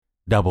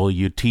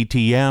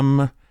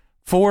WTTM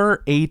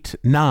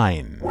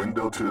 489.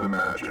 Window to the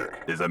Magic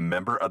is a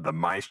member of the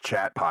Mice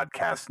Chat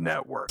Podcast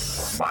Network.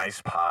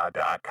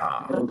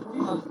 MicePod.com. Now,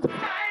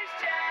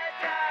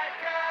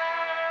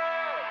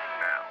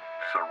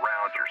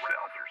 surround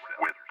yourself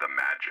with the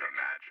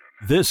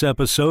magic. This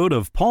episode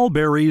of Paul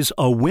Berry's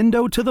A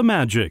Window to the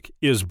Magic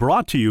is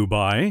brought to you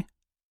by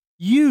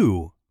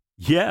you.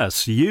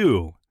 Yes,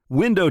 you.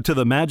 Window to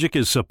the Magic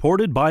is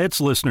supported by its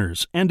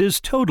listeners and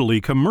is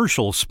totally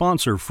commercial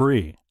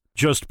sponsor-free.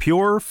 Just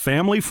pure,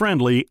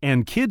 family-friendly,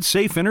 and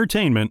kid-safe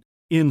entertainment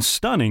in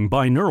stunning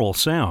binaural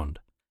sound.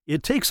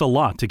 It takes a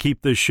lot to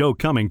keep this show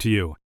coming to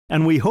you,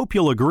 and we hope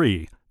you'll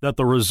agree that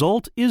the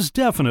result is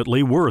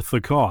definitely worth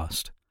the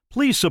cost.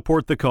 Please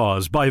support the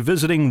cause by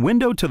visiting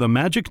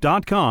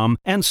windowtothemagic.com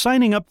and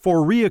signing up for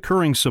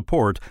reoccurring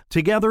support.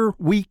 Together,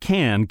 we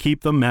can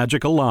keep the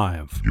magic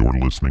alive. You're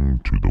listening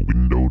to the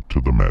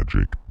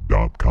WindowToTheMagic.com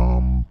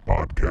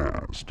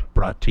podcast.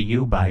 Brought to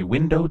you by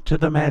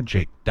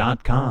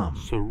WindowToTheMagic.com.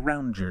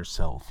 Surround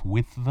yourself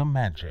with the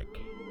magic.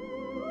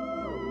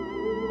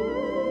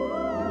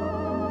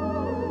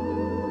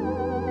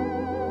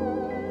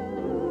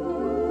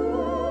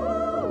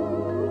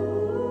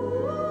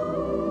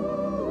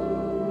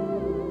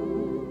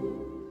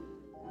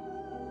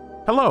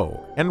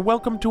 Hello, and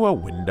welcome to A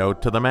Window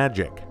to the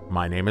Magic.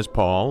 My name is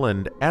Paul,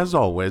 and as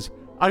always,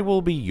 I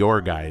will be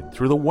your guide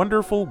through the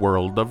wonderful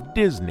world of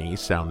Disney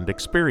sound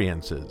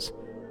experiences.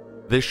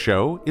 This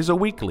show is a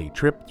weekly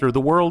trip through the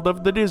world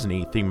of the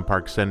Disney theme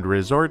parks and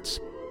resorts,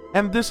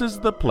 and this is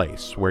the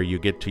place where you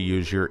get to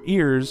use your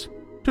ears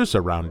to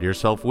surround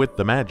yourself with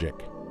the magic.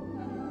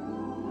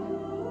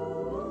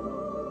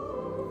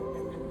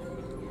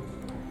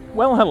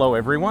 Well, hello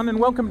everyone, and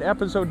welcome to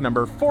episode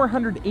number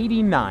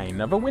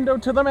 489 of A Window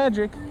to the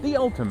Magic, the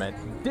ultimate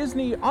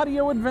Disney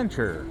audio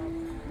adventure.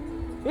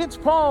 It's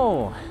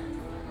Paul.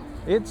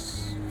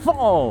 It's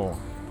fall.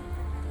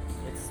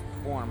 It's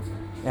warm.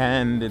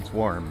 And it's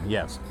warm,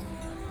 yes.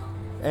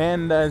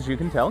 And as you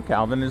can tell,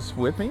 Calvin is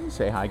with me.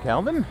 Say hi,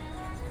 Calvin.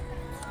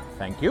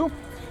 Thank you.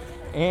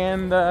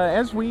 And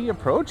as we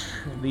approach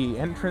the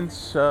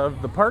entrance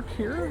of the park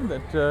here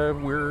that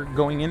we're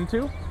going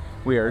into,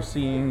 we are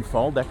seeing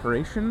fall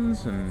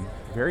decorations and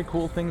very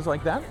cool things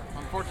like that.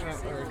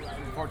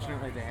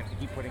 Unfortunately, they have to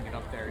keep putting it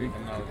up there,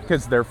 even though...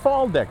 Because they're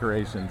fall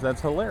decorations.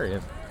 That's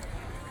hilarious.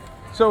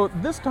 So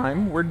this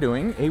time we're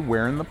doing a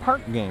Where in the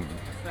Park game.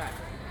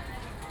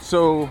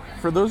 So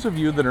for those of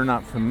you that are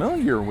not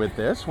familiar with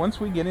this, once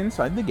we get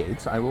inside the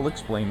gates, I will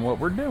explain what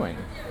we're doing.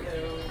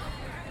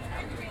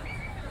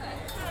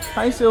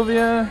 Hi,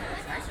 Sylvia.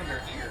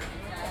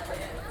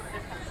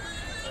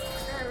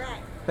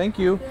 Thank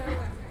you.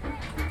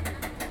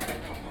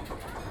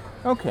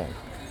 Okay,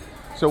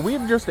 so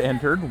we've just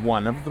entered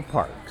one of the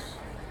parks.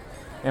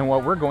 And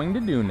what we're going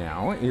to do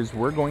now is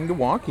we're going to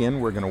walk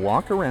in, we're going to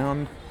walk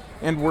around,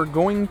 and we're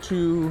going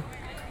to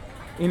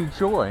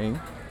enjoy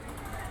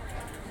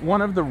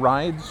one of the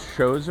rides,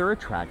 shows, or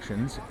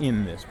attractions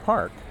in this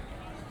park.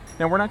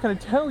 Now, we're not going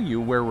to tell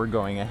you where we're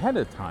going ahead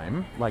of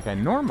time, like I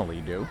normally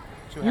do.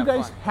 You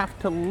guys have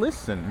to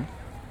listen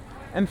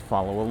and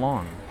follow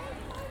along.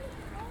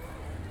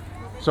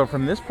 So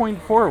from this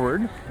point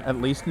forward, at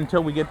least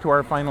until we get to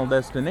our final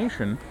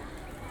destination,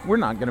 we're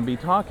not going to be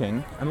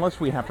talking unless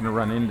we happen to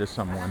run into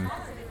someone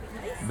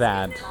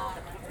that,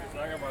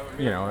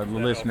 you know, a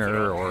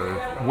listener or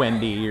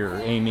Wendy or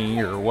Amy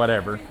or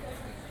whatever.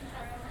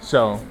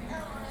 So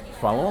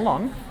follow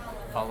along.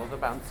 Follow the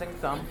bouncing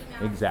thumb.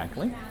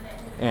 Exactly.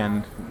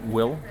 And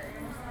we'll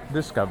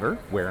discover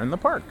where in the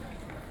park.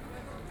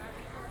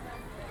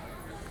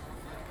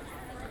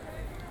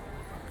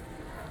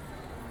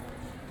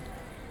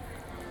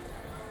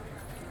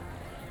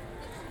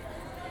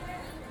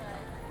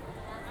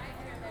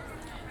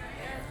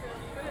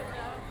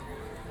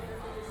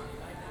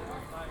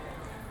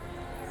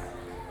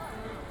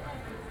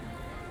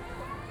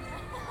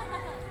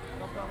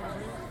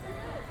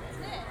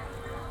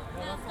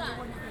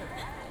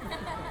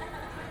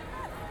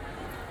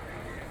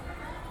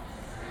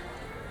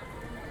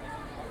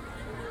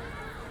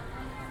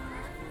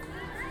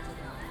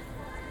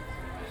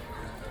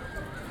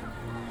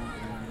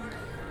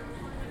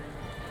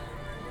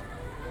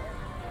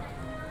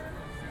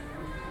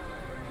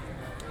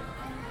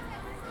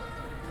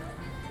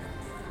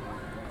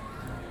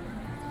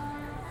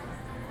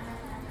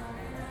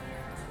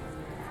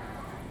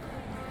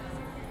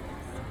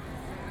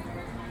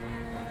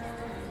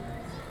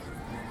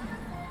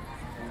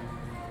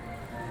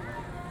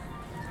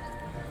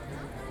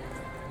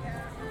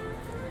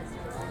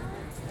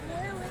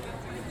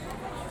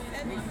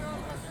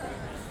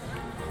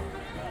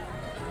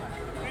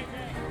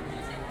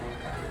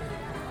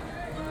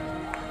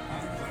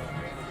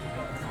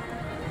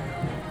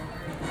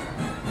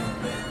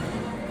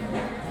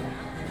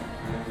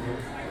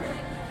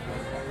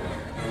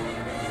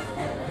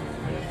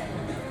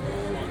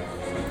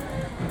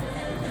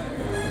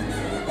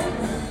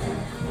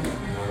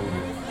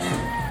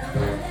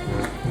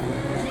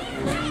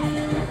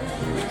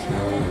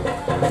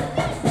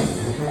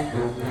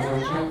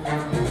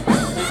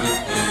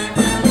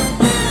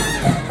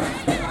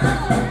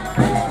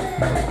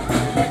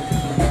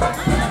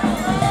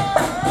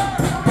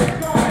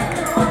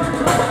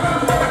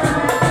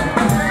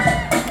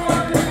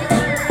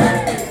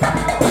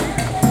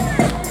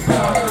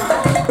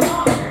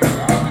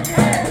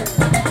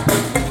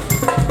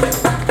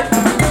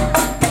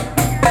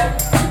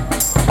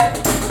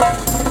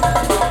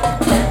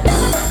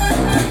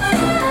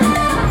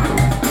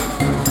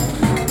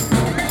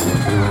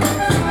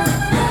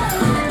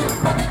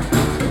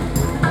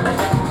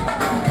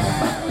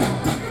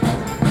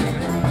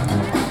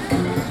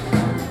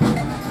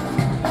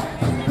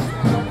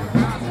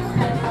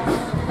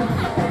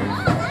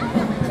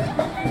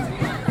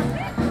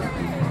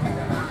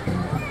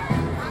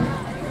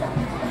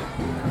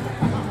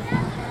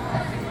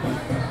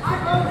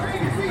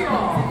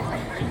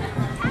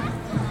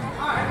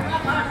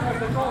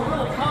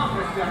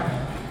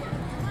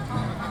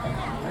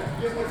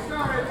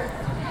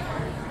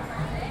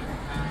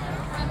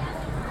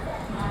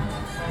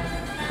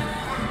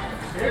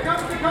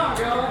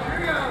 Chicago. Here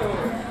we go.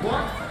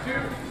 1,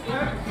 2,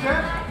 left,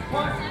 step.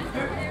 1,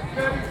 2,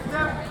 steady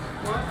step.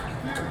 1,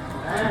 2,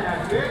 and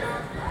that's it.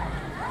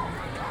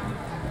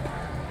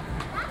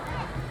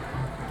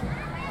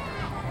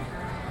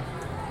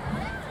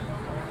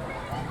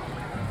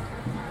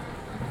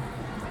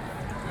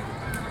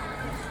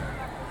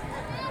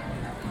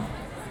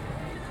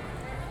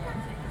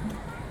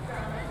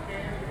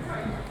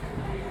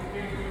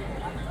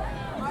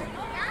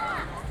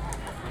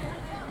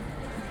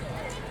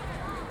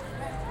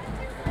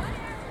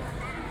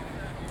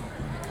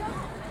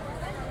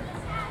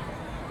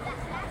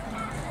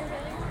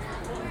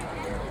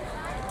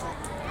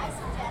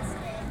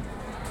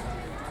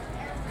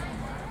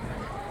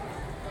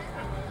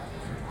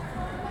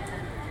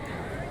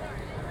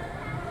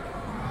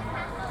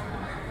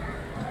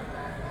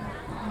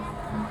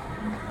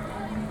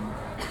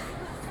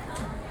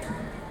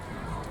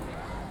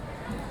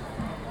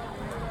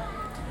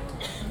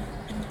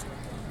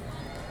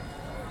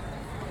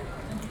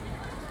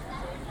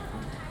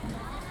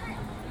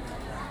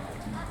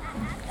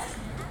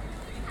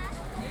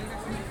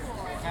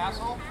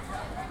 Castle?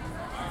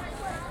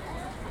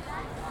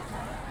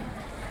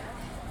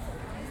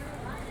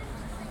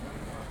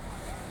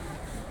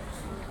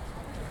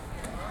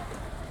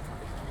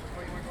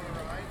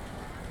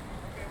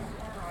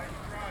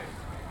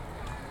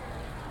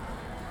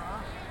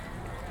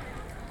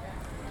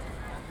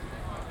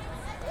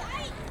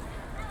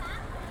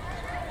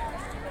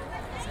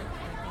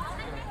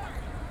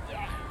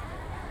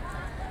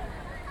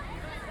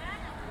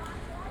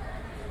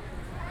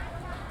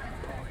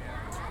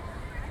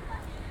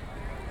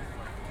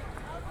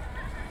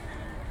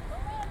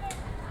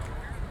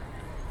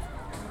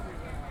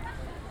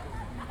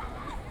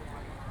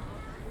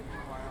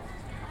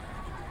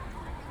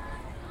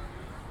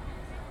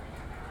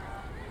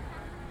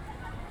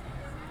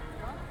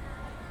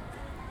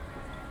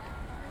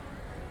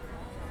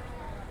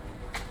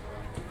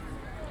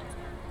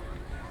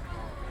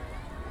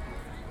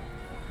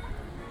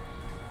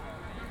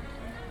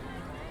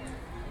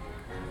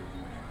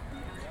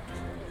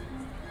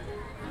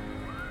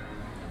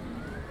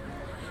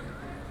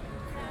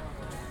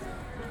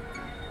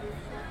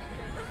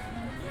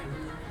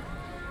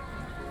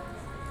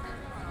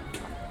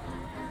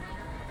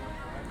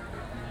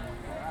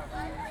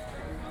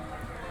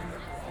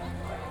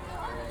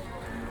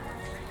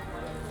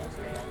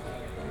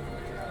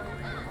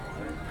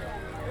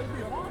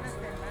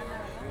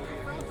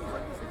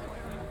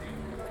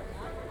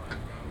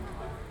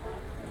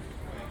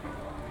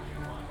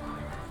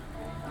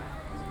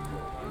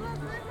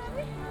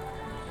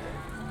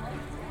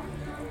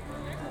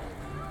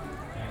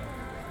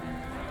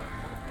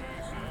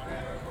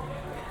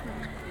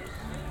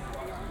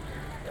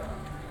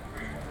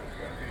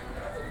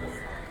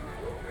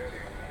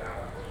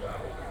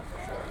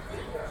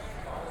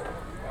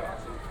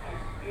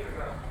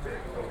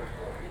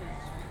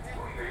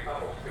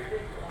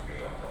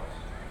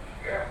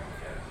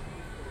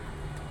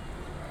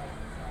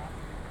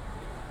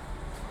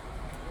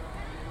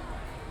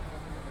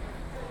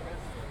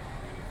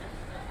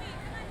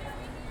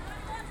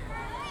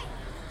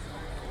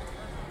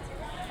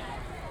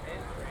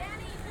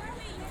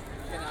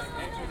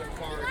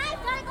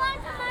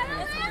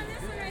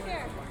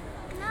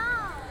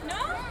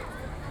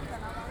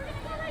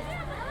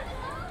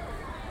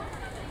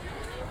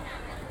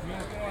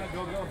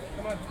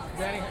 Come on,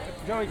 Danny.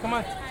 Joey, come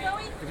on.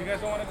 Joey. If you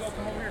guys don't want to go,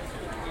 come over here.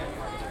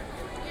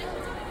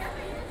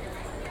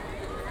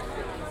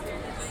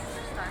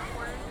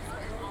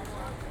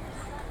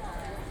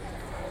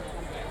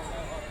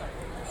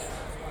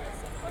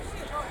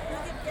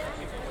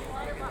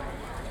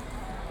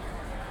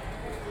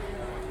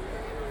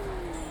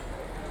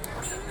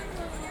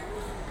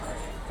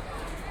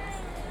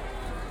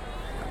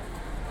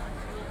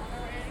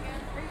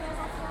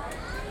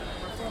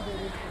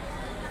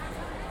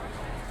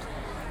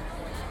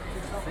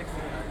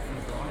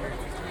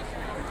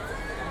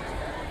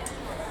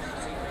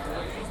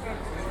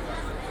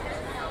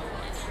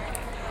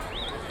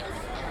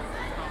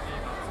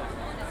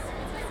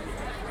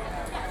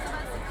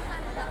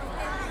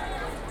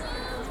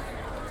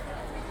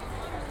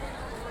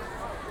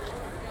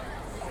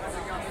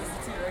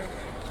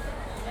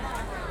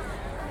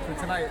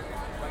 Tonight.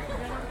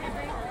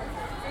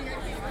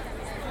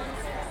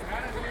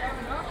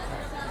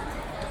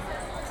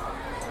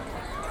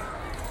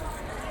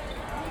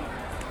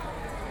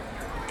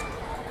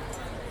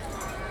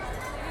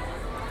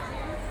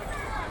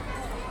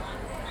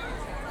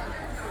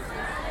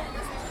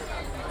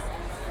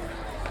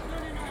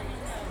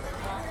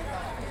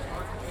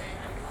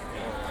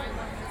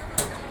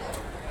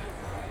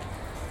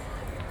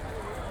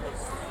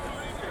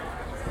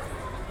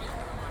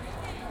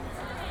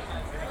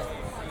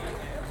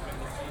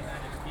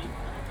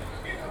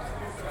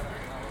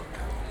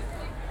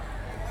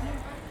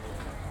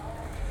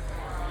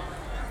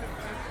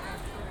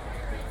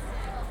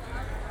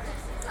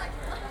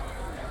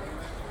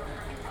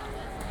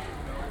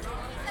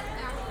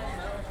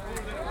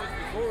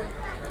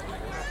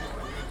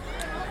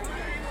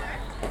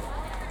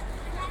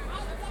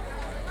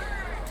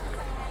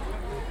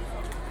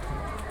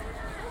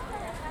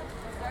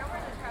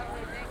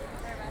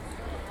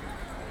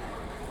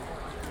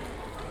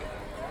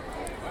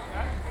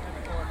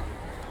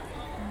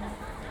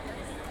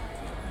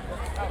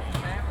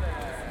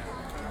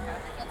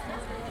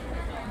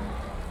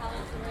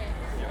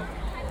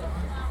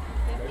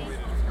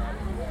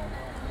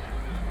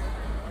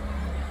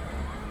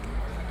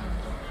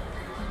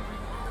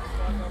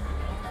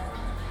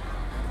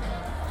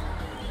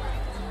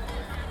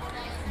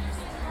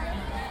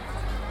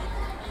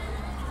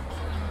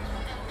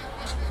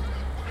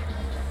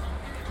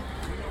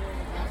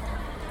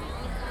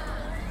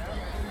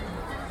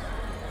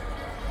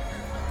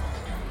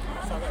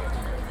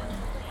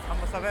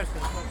 verse.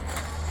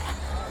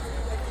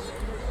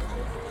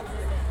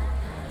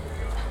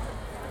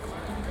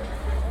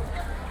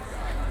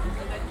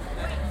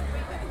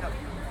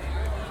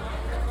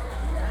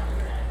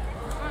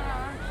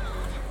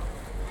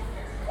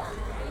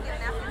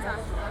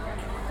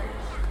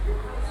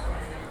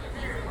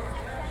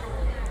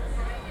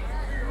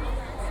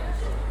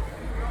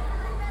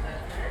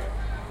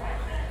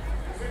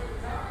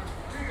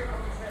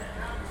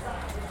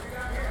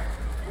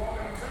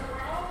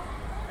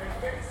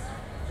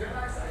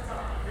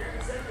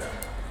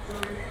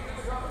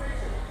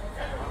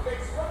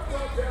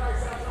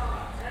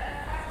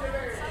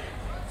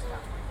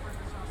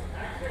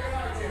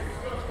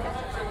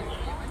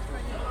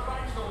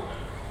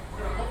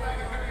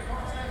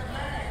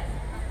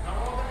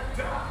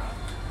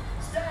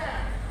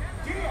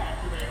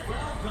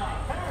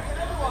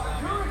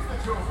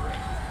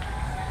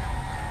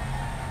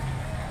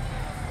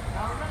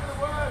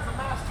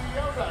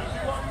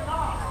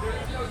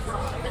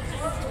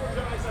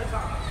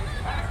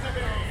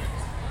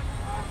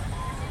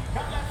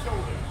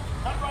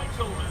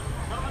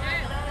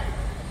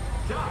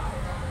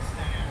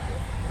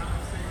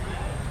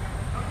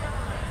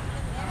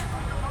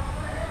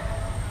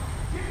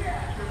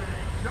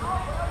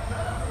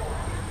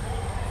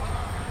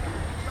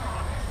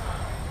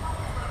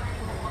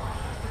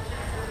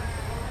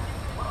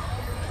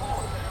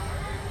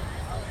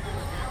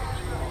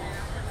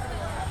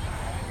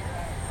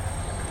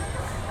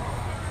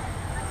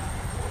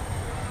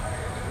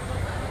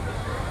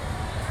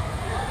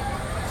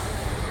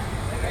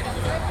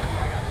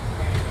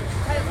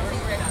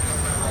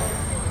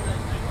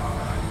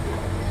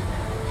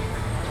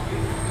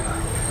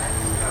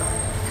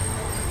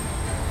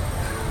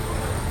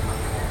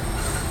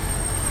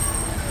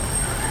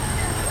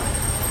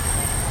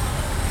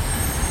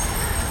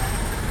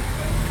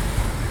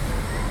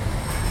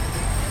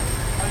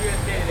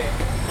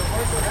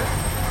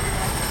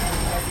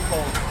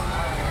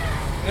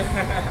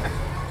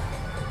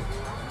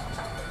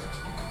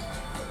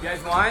 You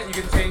guys want? You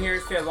can stay in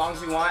here, stay as long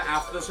as you want.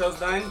 After the show's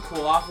done,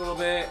 cool off a little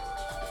bit.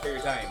 Take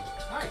your time.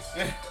 Nice.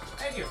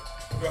 Thank you.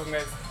 You're welcome,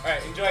 guys. All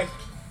right, enjoy.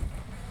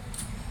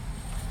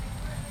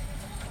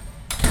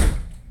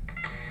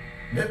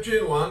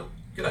 Neptune 1,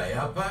 g'day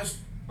Outpost.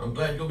 I'm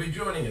glad you'll be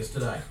joining us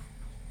today.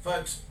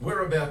 Folks,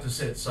 we're about to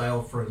set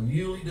sail for a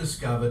newly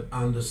discovered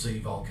undersea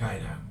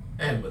volcano.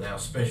 And with our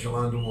special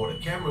underwater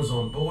cameras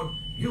on board,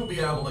 you'll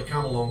be able to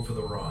come along for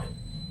the ride.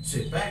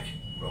 Sit back,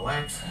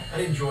 relax,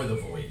 and enjoy the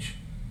voyage.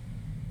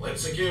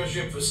 Let's secure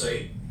ship for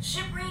sea.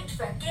 Ship rigged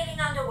for getting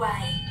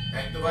underway.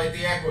 Activate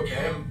the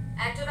aquacam.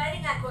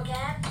 Activating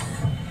aquacam.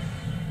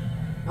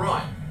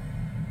 Right.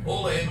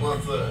 All ahead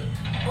 1/3.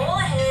 All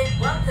ahead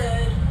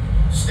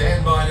 1/3.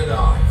 Stand by to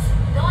dive.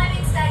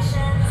 Diving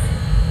stations.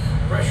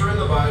 Pressure in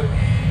the boat.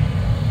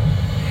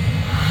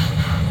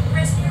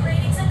 Rescue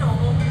readings are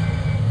normal.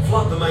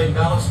 Flood the main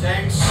ballast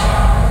tanks.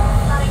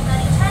 Flooding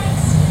main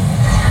tanks.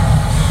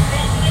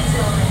 Venting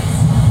auxiliaries.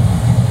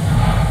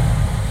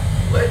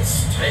 Let's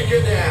take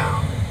her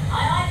down.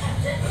 Aye,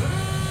 Captain.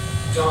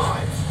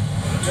 Dive.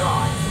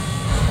 Dive.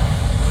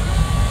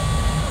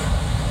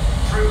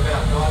 Trim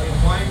out diving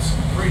planes,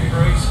 3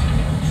 degrees.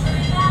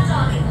 Trim out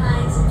diving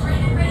planes, 3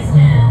 degrees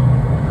down.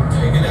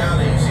 Take her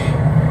down easy.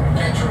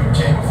 Catch her at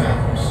 10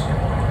 fathoms.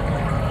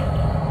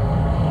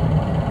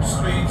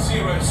 Speed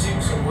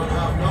 06 and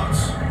 1/2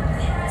 knots.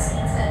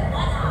 06 and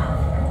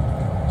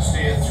 1/2.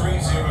 Steer 30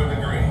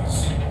 degrees.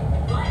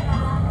 Right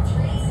rudder,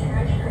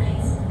 30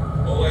 degrees.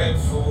 All ahead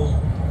full.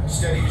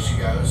 Steady as she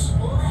goes.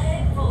 All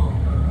ahead full.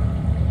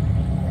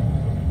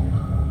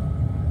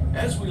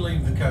 As we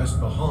leave the coast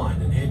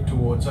behind and head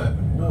towards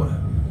open water,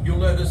 you'll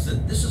notice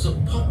that this is a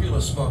popular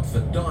spot for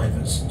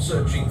divers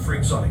searching for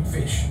exotic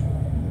fish.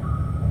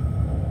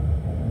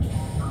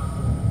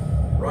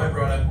 Right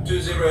rudder,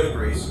 20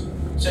 degrees.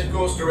 Set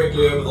course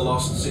directly over the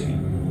lost city.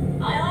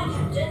 Aye,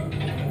 Captain.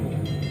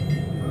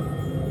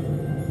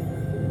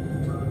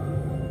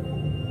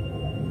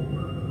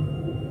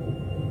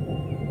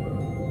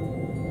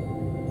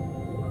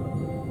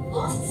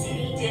 Lost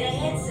city dead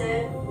ahead,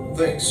 sir.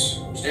 Thanks.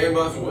 Stand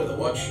by for weather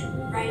watch.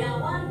 Radar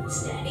 1,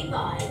 standing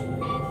by.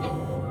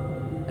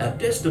 Our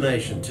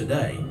destination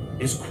today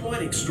is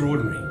quite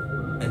extraordinary.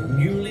 A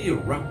newly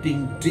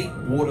erupting deep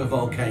water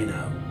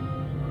volcano.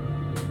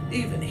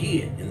 Even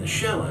here in the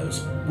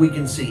shallows, we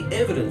can see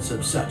evidence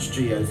of such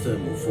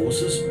geothermal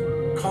forces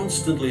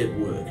constantly at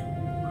work.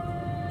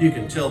 You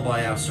can tell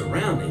by our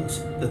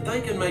surroundings that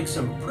they can make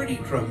some pretty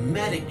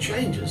dramatic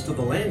changes to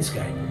the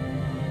landscape.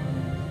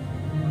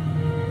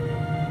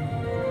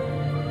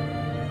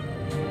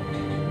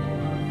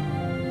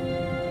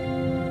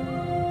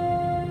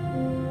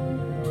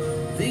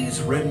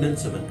 These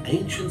remnants of an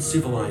ancient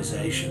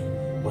civilization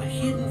were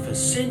hidden for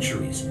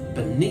centuries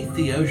beneath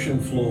the ocean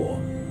floor.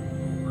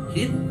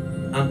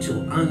 Hidden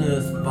until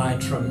unearthed by a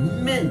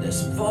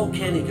tremendous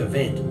volcanic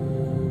event.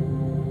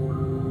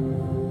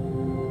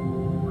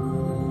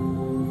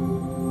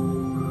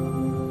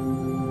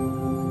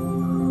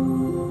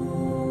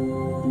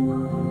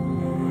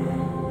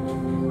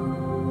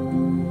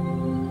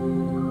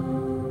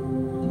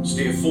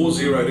 Steer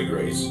 40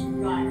 degrees.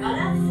 Right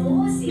rudder,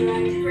 40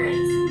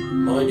 degrees.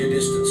 Mind your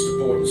distance to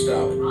port and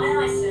starboard.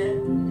 Aye, aye, sir.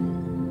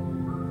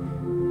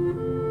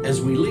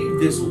 As we leave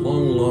this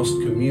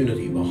long-lost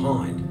community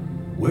behind,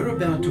 we're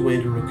about to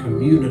enter a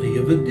community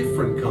of a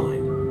different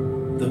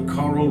kind, the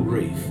coral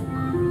reef.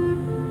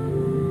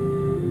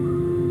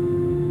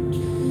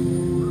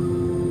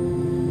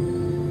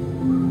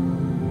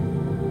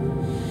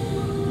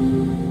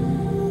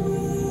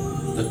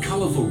 The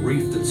colourful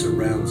reef that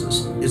surrounds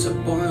us is a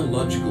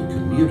biological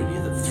community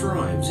that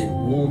thrives in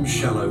warm,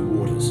 shallow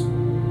waters.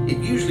 It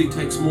usually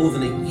takes more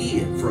than a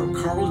year for a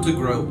coral to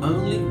grow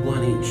only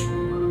 1 inch.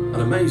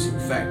 An amazing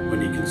fact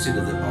when you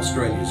consider that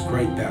Australia's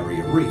Great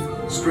Barrier Reef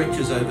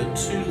stretches over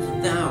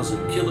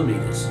 2,000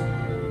 kilometres.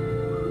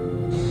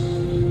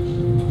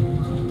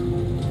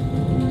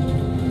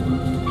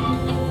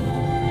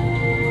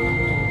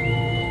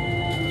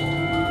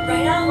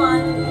 Radar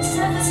 1,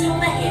 surface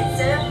storm ahead,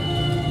 sir.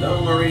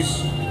 No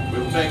worries,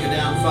 we'll take it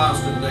down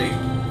fast and deep.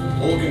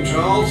 All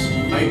controls,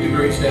 8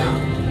 degrees down.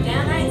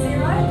 Down 80.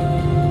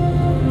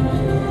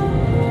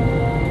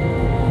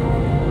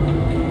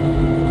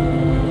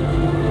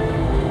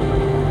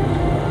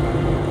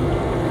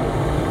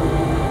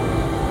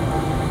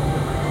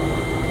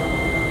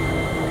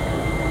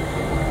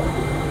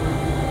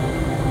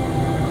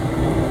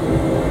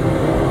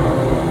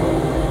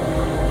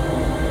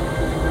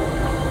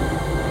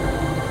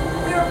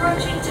 We're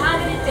approaching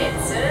targeted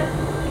depth, sir.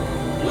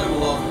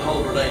 Level off and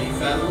hold at 80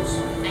 fathoms.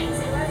 80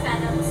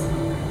 fathoms.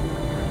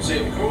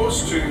 Set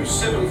course to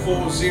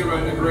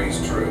 740 degrees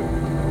true.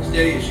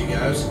 Steady as she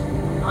goes.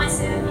 Aye,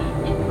 sir.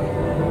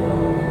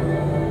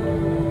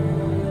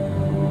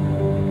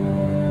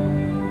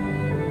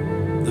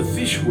 The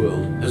fish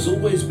world has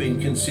always been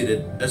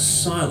considered a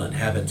silent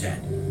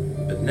habitat.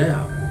 But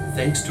now,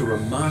 thanks to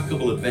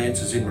remarkable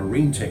advances in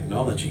marine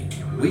technology,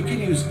 we can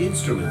use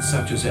instruments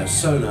such as our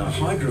sonar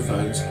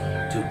hydrophones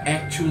to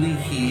actually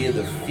hear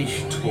the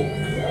fish talk.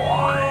 Where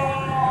are you?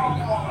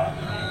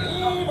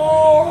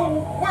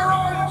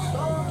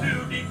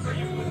 Too deep for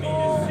you and me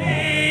to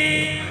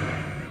see.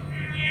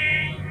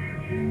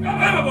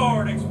 Come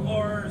aboard,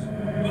 explorers.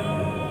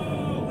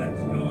 Oh,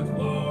 let's go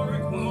explore,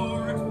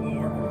 explore,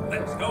 explore.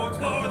 Let's go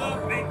explore the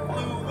big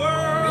blue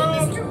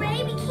world. Mr.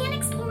 Ray, we can't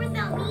explore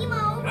without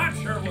Nemo. I'm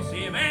sure we'll see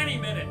him any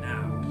minute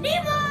now.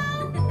 Nemo!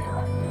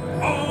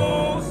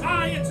 Oh,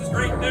 science is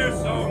great, there's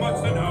so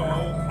much to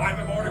know. Climb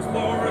aboard,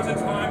 explorers,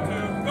 it's time to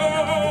go.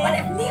 What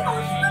if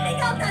Nemo's swimming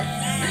out the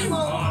sea?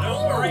 Oh,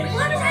 don't worry.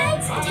 Water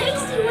eggs,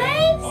 tasty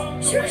waves,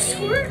 sure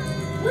squirt.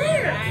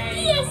 Where?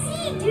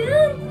 PAC,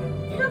 dude.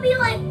 It'll be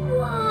like,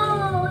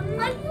 whoa, and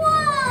like,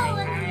 whoa,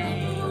 and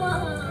like,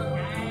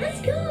 whoa.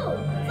 Let's go.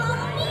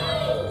 Follow me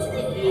to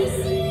the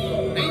EAC.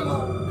 Nemo!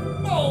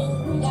 Oh,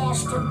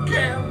 lost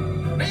again!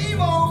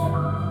 Nemo!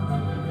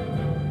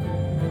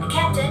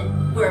 Captain,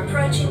 we're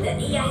approaching the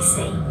EAC.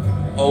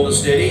 Hold her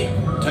steady,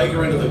 take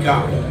her into the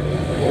current.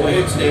 All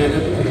ahead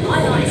standard.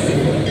 Aye, aye, sir.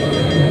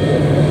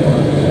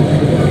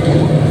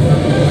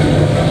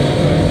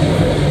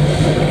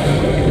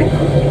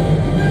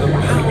 The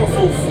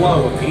powerful flow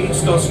of the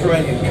East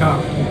Australian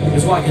current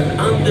is like an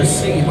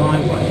undersea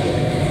highway.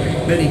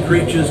 Many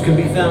creatures can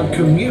be found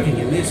commuting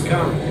in this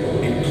current,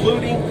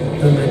 including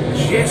the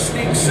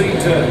majestic sea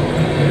turtle.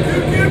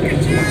 Look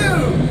at you!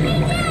 Hey,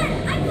 Dad,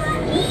 I got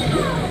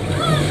Nemo.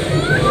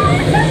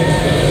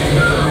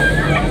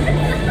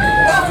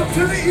 Welcome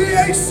to the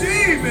EAC,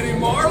 Minnie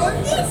Marlin!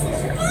 This is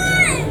fun.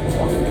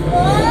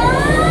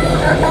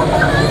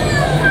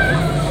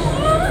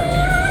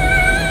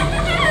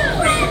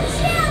 Red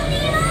shell,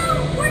 Nemo.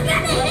 We're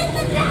gonna hit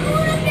the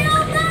Kahuna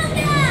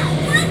Galbanga.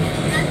 What's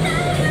the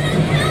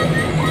Kahuna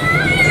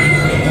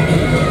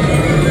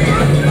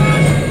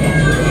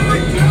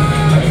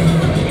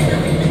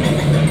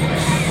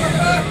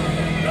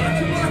Got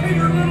you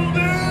later, little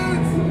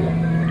dudes!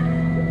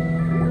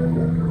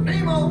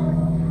 Nemo!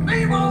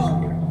 Nemo!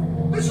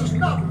 This is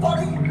not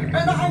funny,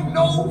 and I'm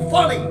no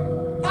funny!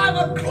 I'm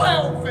a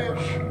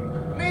clownfish!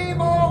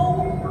 Nemo!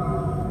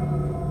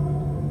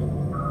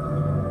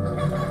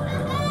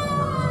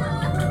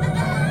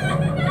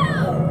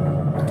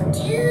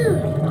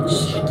 Dude,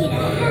 check it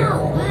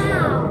out.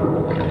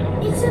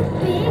 Wow. It's a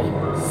big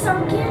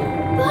sunken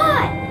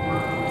butt.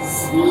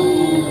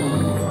 Sweet.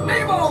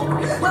 Nemo!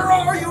 Where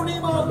are you,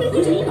 Nemo?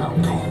 Who's Nemo?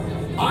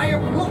 I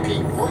am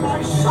looking for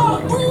my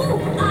son! Ooh,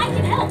 I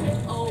can help.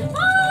 Oh,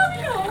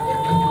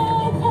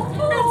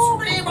 It's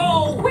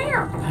Nemo!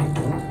 Where? I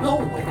don't know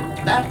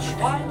where. That's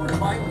why we're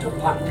trying to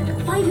find him.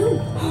 Find who?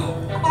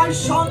 My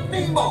son,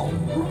 Nemo.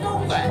 You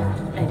know that.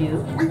 I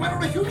do. We went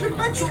on a huge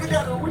adventure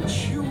together,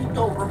 which you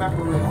don't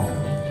remember at all.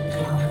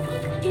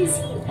 Is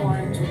he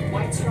orange with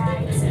white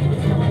stripes and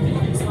with yellow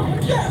wings?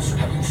 Yes,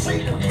 have you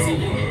seen him?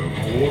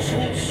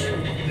 Morsels?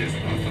 There's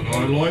nothing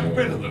I like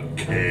better than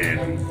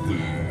canned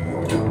food.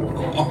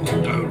 Oh,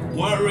 don't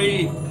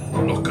worry.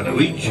 I'm not going to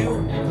eat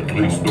you. At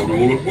least not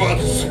all at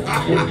once.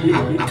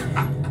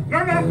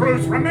 No,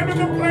 Bruce, remember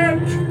the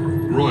pledge.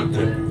 Right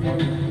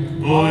then.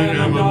 I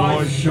am a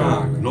nice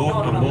shark,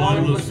 not a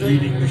mindless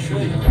eating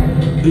machine.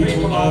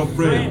 People are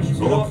friends,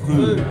 not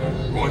food.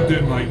 Right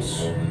then,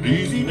 mates.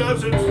 Easy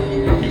does it. You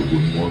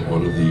wouldn't want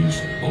one of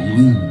these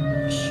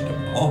balloons to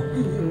pop.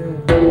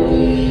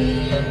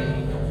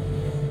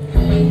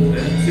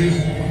 That's it.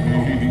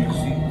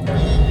 Easy.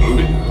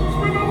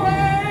 Swim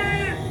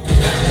away!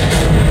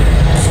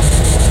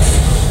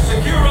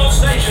 Secure all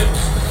stations.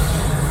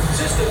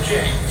 System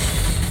check.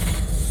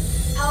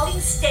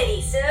 Holding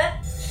steady, sir.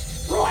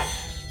 Right.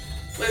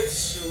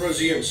 Let's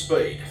resume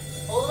speed.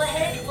 All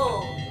ahead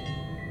full.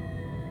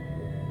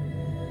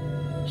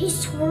 Hey,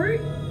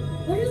 Squirt,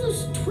 what are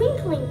those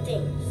twinkling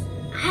things?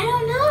 I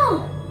don't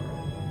know.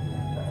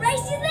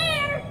 Race you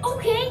there.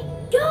 Okay,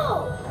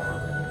 go.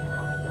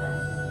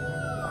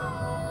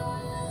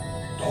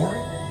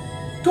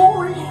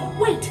 Dory?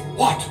 Wait!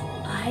 What?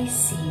 I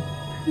see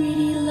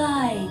pretty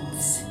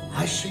lights.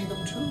 I see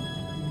them too.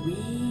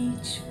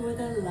 Reach for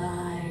the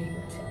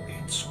light.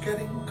 It's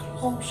getting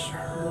closer.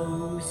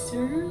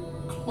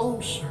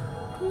 Closer,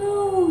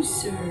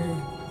 Closer. closer.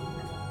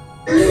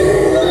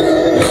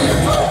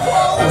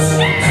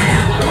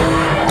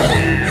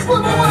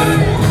 Swim away!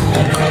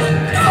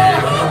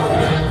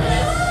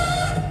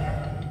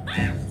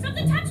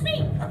 Something touched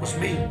me! That was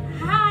me.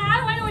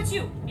 How do I know it's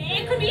you?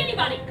 It could be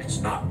anybody. It's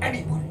not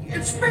anybody.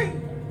 It's me.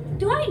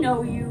 Do I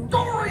know you?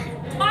 Dory!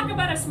 Talk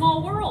about a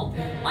small world.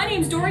 My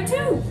name's Dory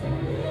too.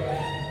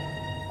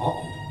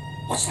 Uh-oh.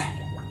 What's that?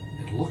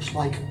 It looks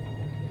like...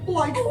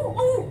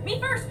 Ooh, me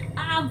first.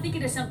 I'm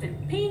thinking of something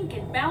pink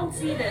and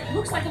bouncy that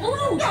looks like a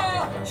balloon.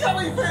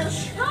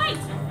 Jellyfish! Right.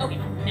 Okay,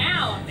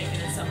 now I'm thinking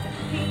of something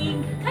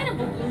pink, kind of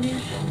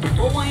balloonish.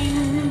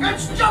 Boing.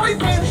 It's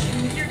jellyfish!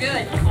 You're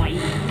good. Boing,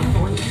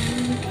 boing.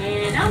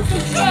 And I'm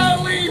thinking...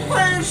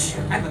 Jellyfish!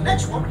 And the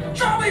next one,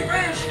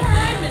 jellyfish! All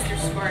right, Mr.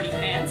 Smarty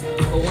Pants.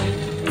 Boing,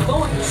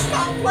 boing.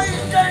 Stop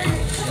playing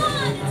games! Come on,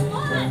 it's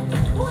fun.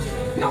 Boing.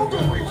 No,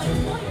 Dory!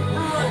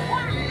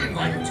 We're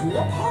invited to a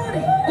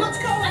party! Let's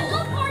go! I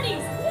love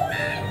parties.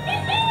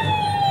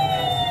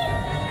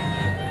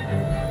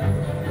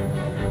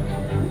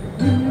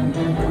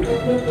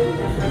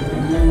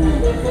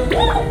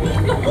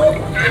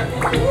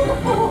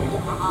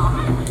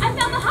 I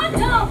found the hot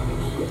tub.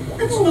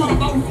 It's not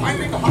about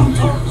finding the hot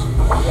tubs!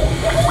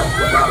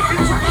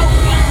 It's about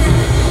finding...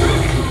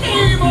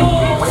 Nemo!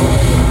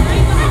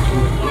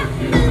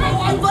 Nemo,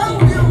 I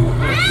found you!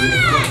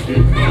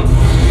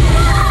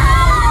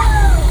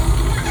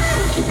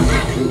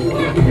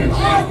 I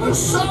was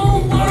so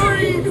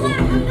worried!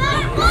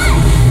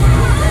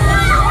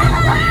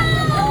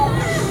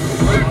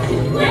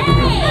 Hey!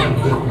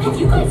 Have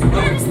you guys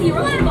noticed the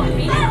eruptive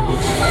volcano?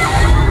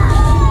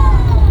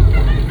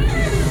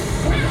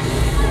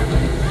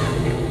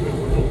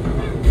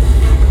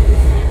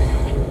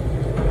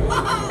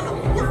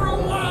 We're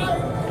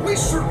alive! We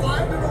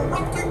survived an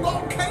erupting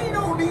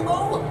volcano, Nemo!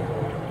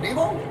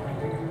 Nemo?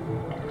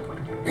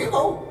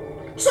 Nemo?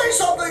 Say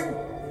something!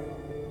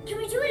 Can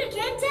we do it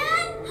again,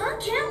 Dad? Huh,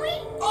 can we?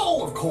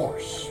 Oh, of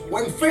course.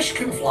 When fish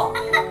can fly.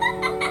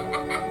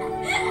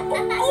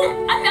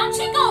 Oh, I found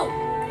Chico!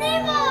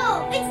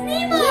 Nemo! It's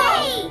Nemo!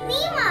 Yay!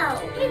 Nemo!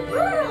 Hey,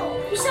 Burl!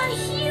 We saw a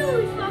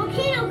huge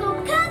volcano go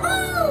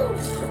kaboom!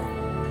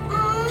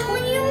 Oh,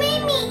 you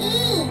made me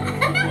eat!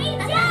 Hey,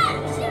 Dad!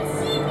 You should have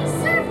seen me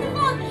surf the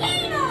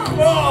volcano!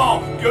 Oh,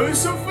 give us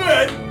some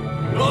fit.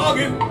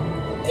 Noggin.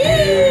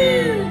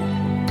 Dude!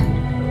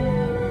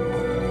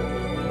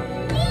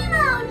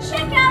 Nemo,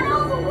 check out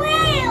all the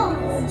whales!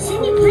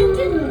 Cindy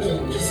Plankton,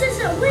 he says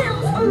that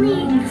whales only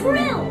eat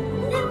krill.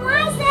 Then why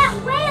is that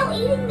whale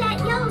eating that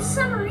yellow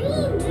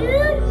submarine,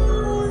 dude?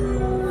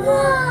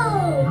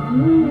 Whoa!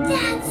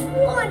 That's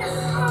one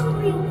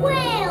hungry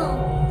whale!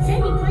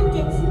 Sandy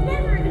Plankton's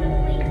never gonna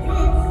believe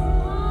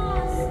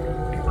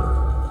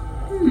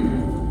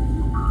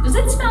this. Does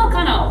it smell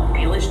kind of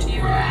whalish to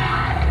you?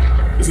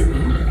 Is it me?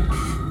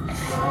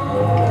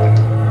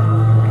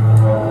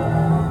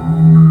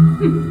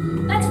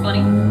 That's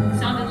funny.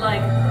 Sounded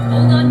like,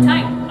 hold on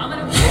tight. I'm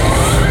gonna...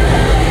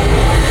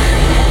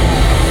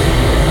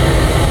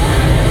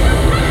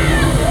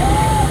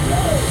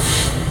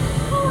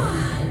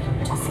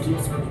 Just keep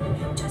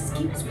swimming. Just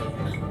keep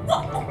swimming.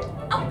 Whoa!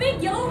 A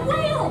big yellow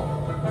whale!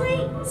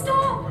 Wait,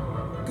 stop!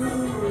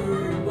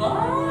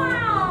 Goodbye!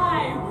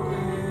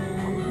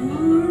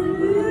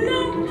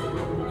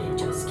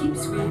 Just keep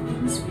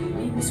swimming,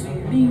 swimming,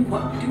 swimming.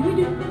 What do?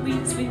 We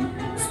swim,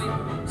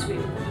 swim,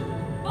 swim.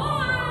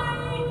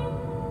 Bye!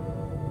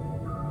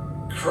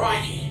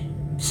 Crikey.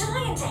 Should I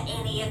enter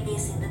any of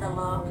this into the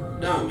log?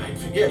 No, mate,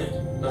 forget it.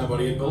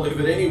 Nobody'd believe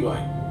it anyway.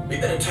 We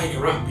better take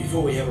her up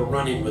before we have a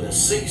run-in with a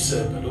sea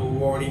serpent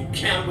or an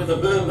encounter with a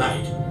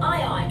mermaid.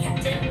 Aye, aye,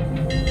 Captain.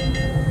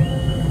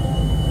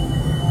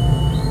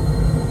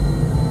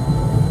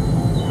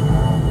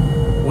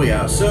 We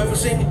are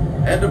surfacing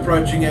and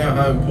approaching our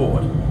home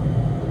port.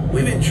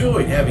 We've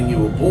enjoyed having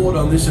you aboard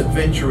on this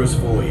adventurous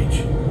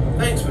voyage.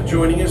 Thanks for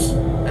joining us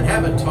and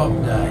have a top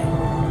day.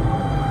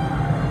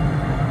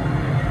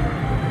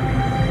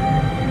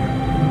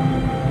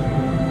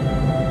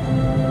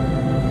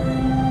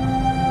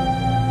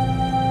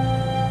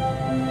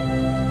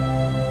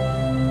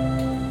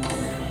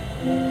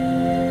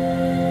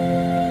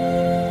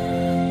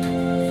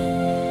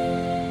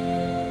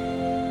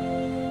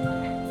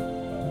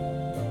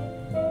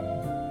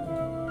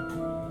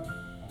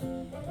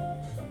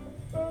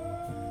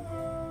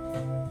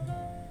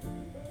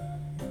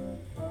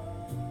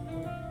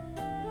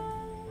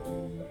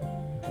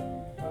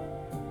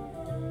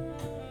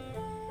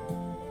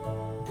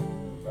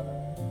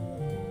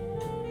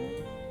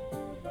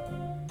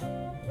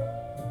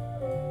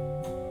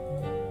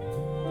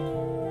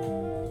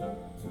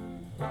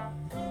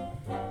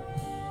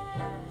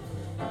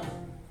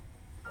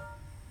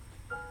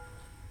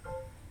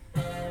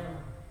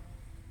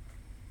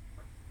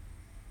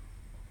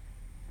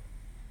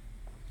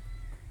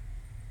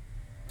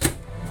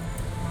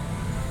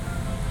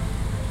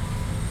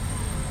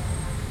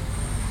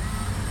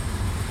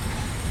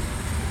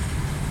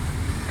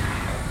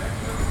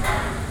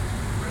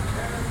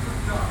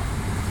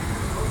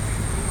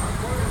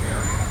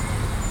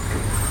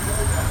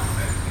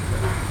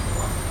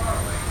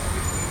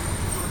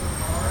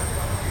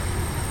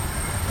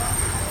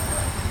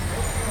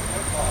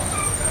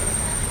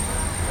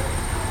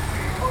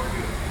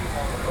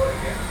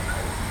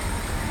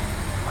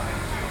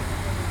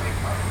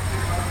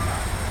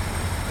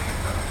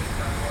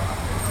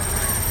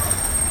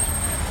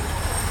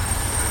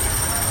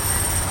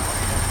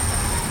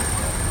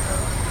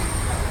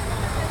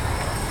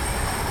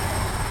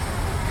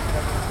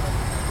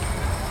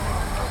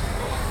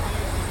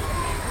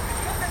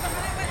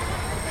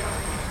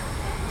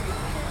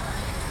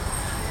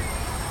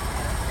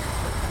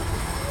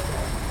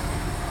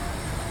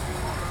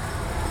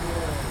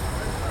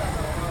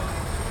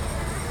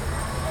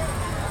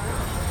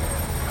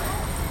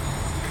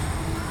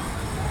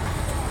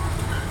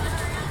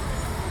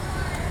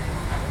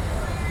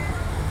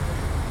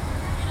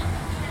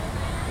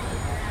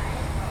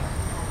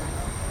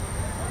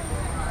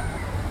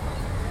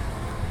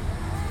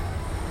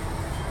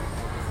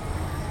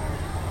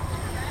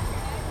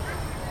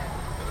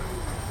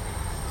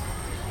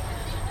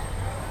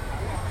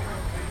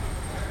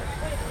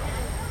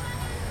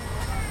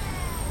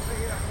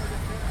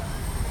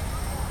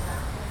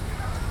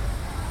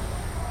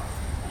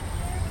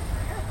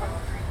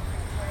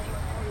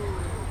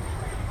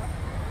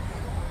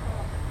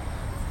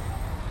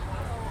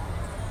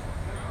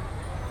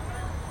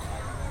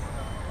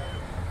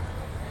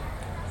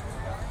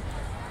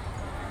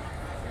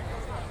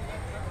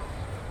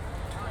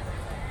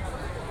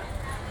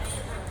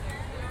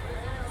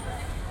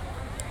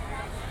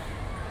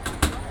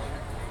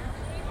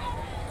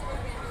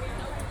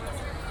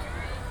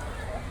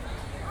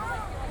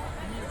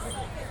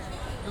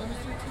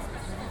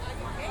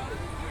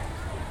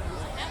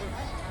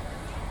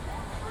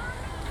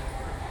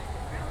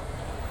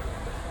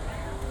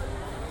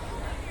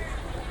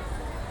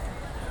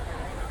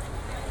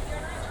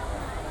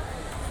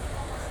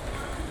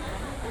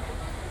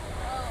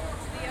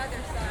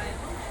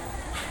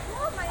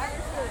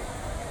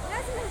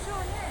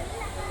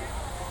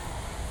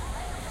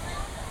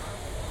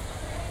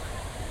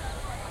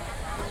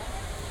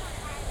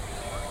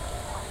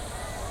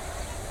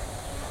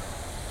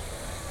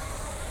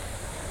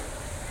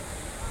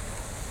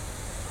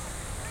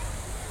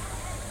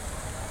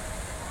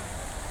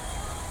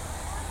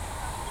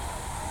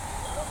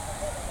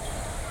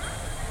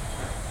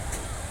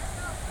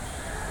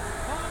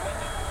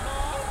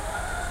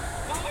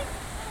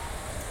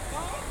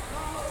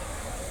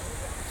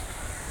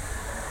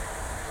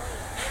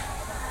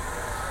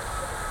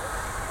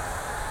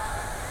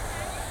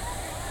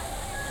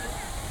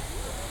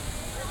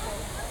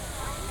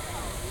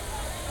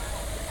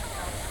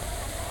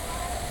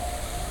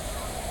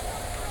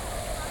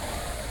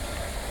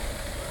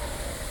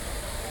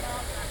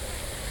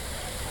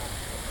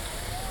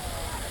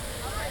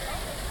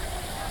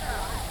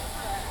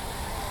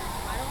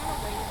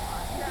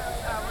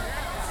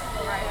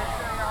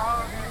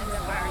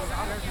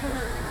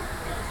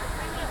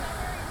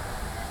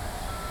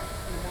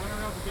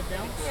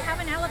 They have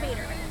an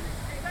elevator.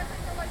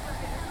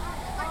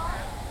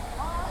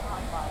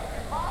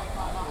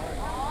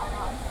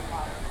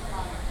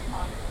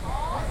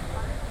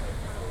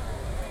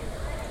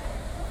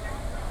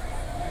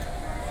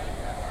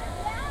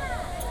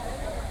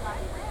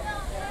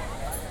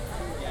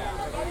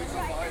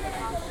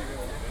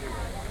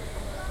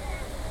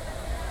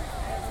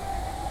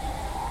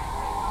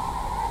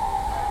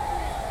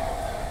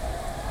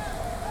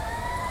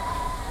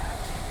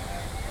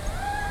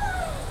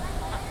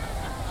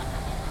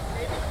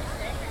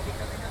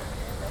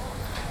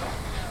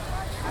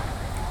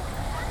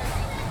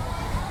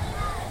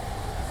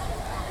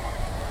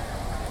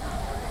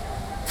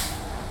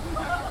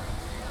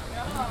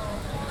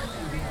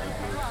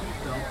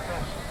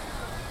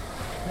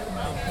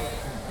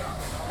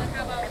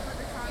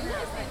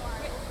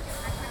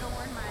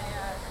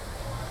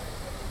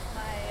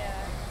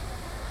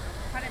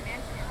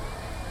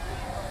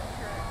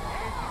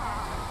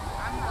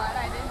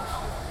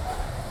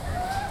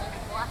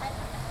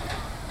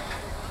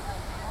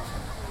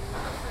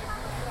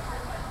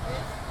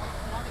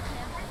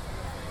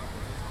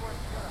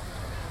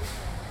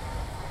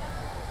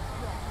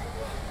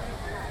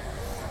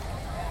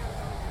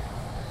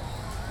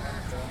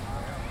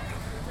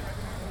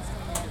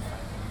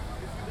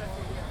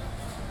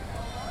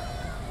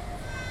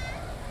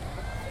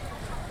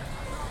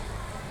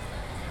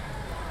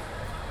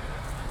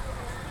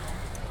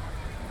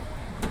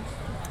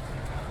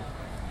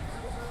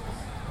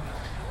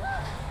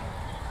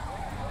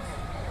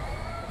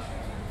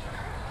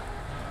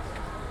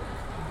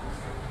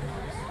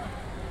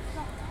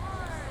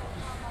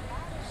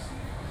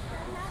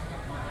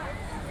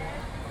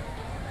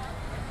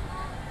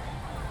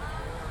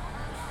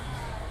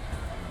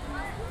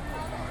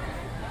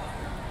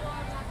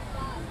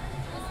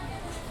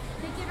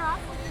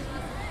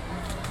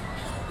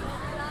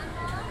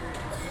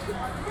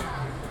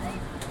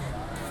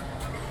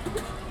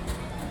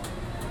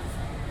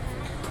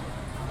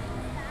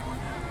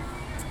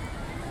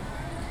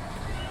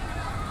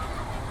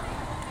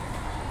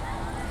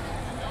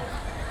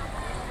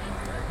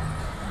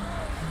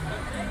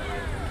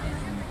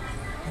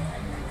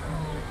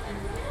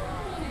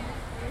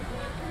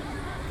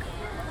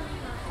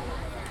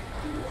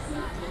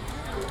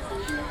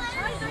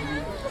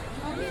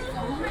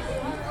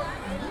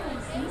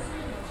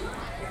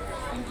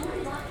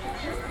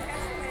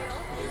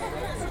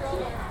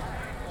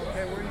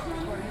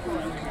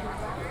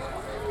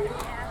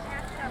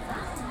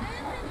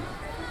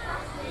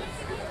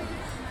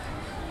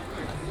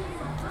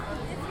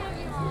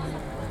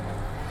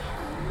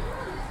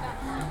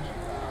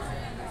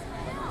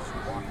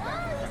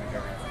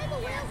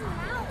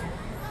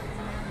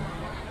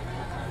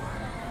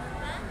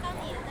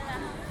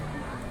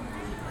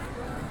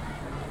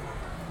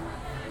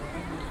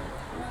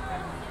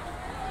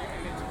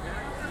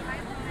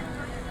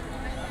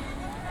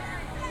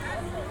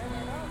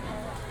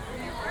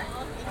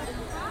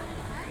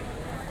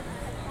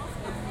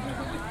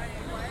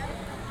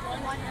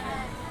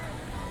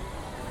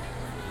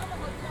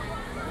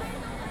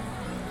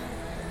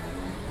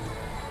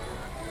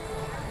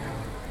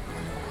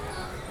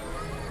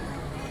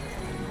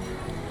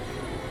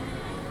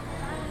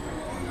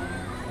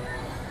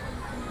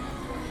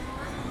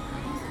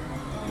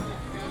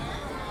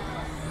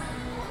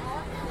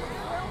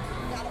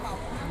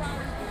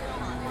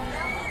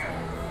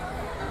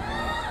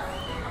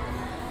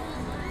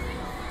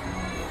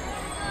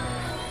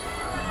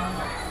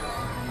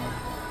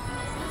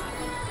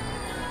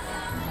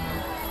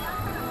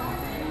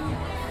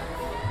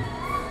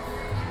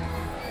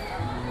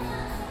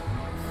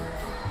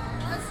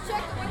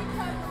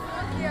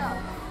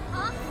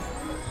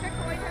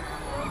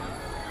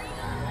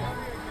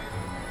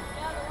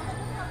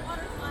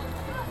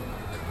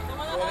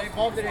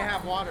 Both didn't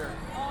have water.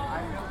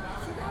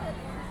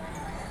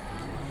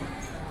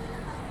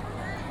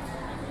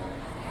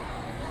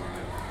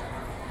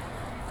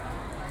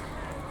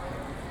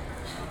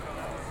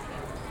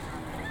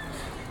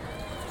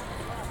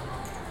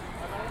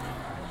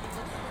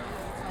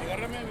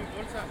 Agárrame mi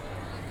bolsa.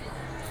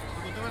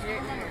 ¿Tú te vas a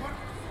comer mejor?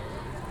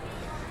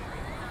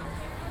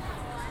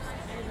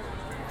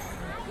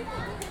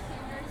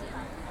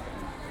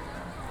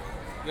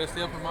 You gotta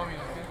stay up for mommy,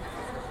 okay?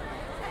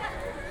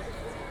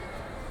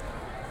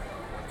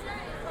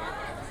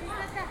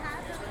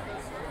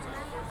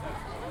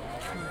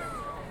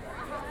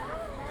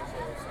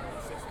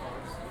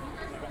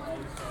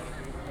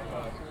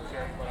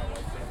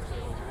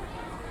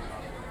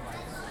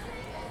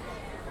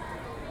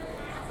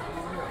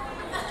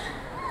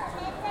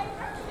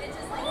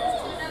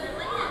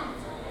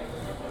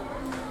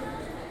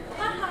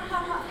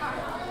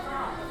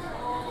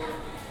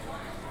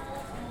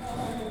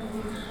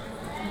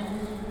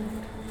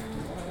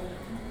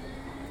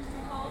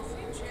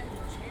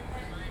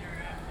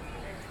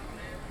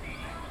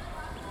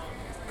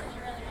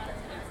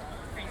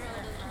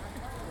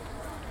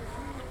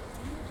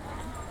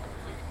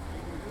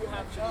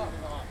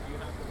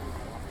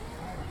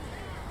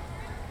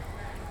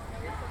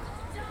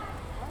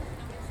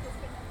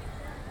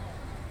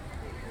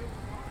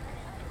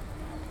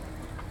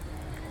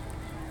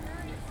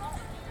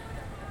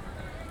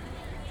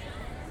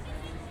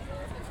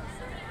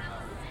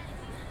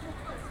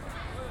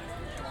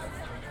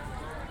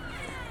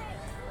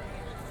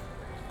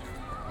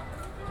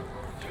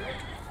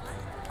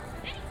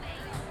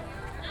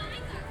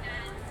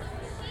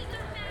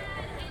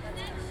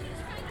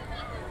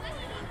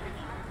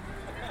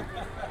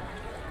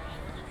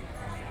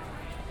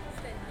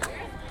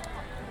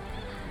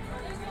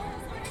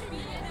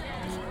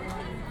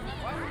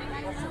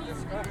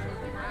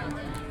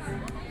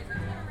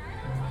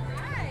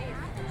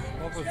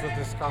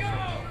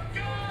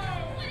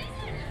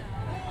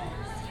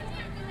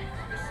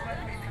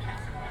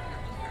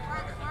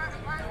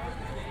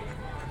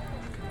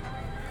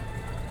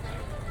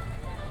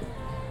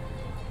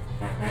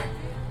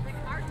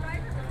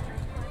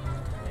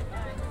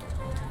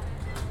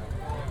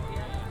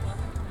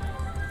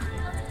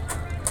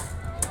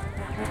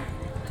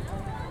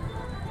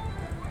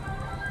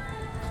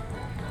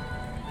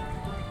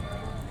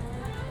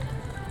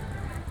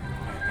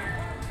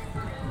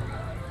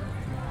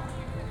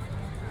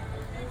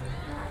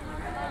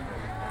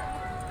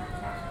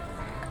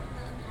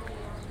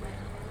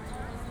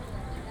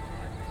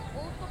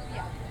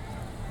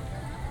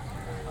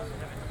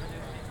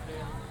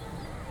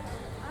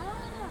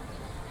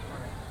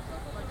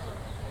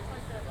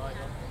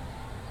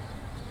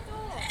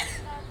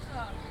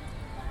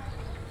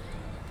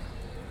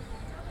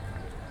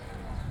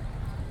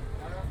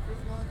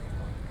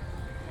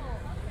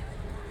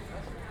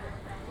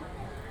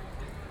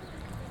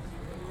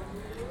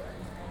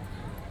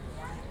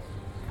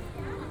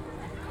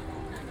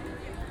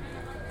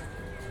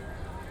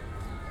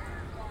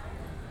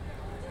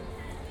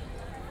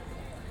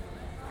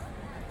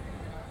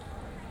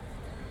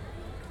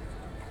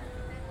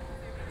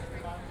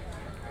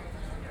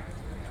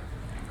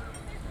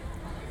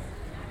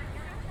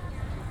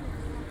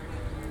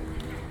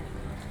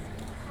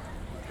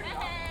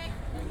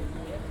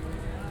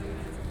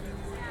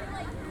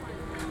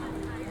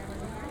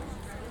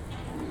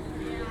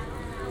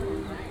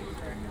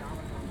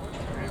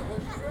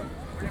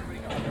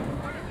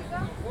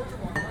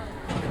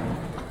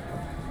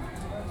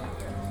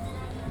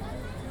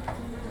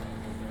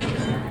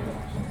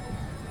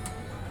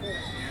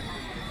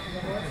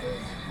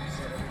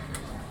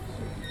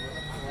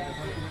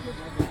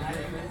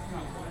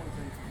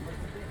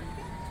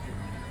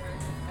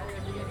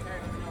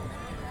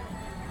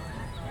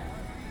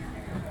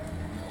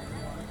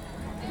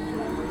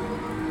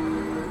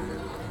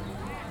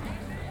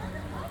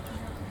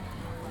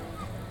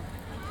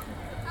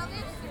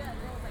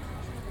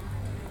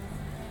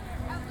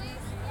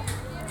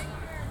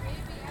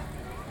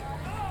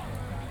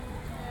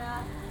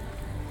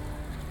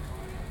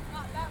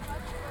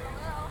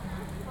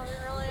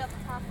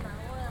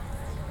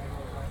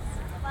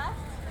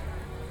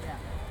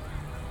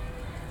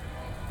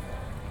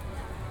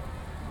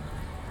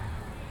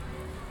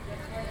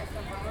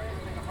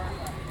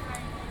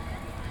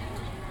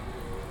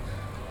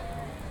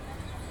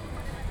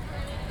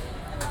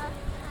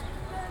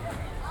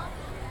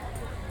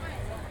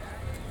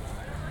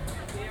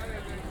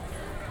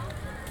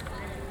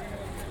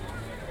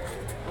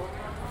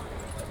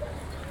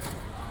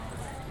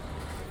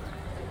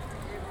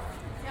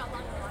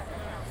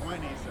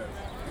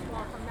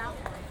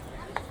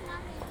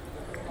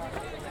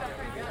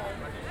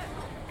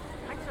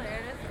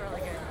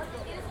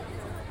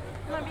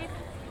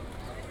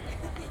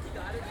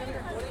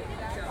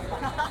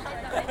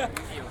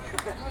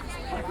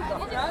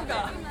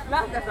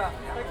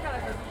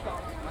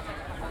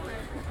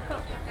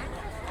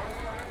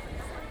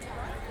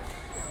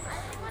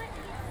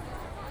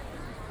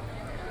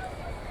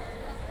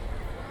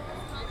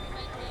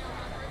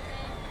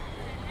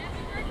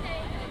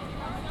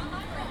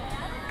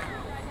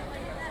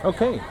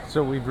 Okay,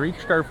 so we've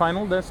reached our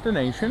final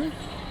destination.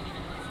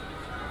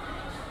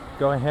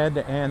 Go ahead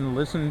and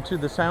listen to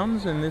the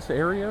sounds in this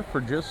area for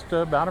just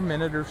about a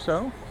minute or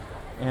so,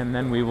 and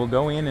then we will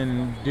go in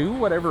and do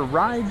whatever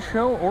ride,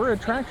 show, or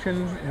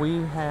attraction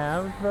we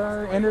have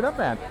ended up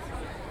at.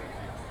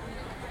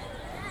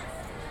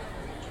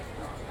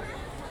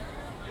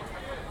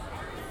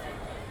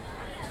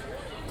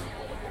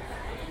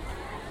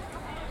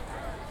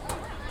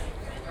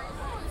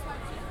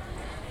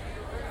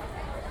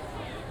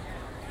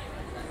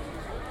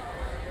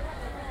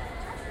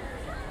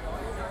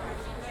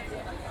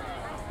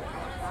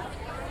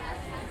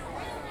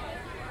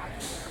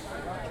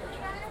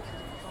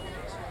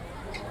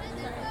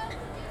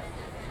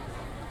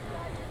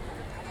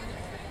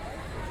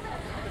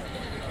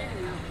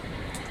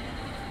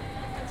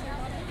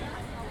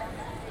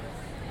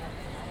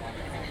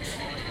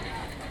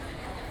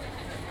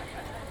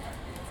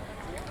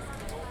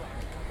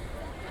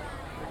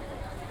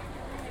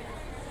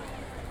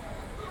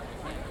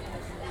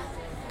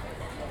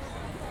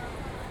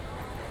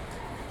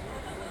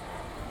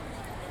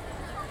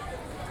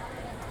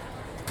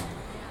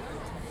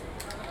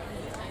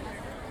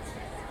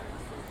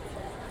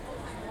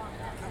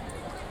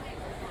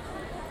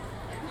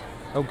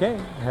 Okay,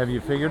 have you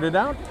figured it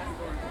out?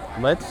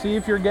 Let's see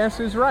if your guess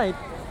is right.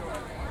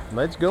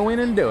 Let's go in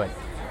and do it.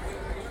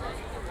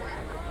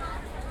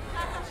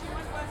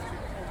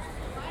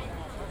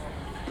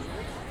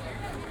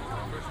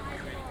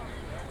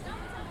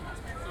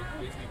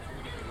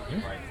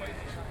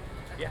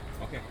 Yeah,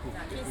 okay, cool. Go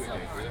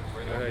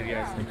ahead,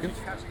 guys. Thank you.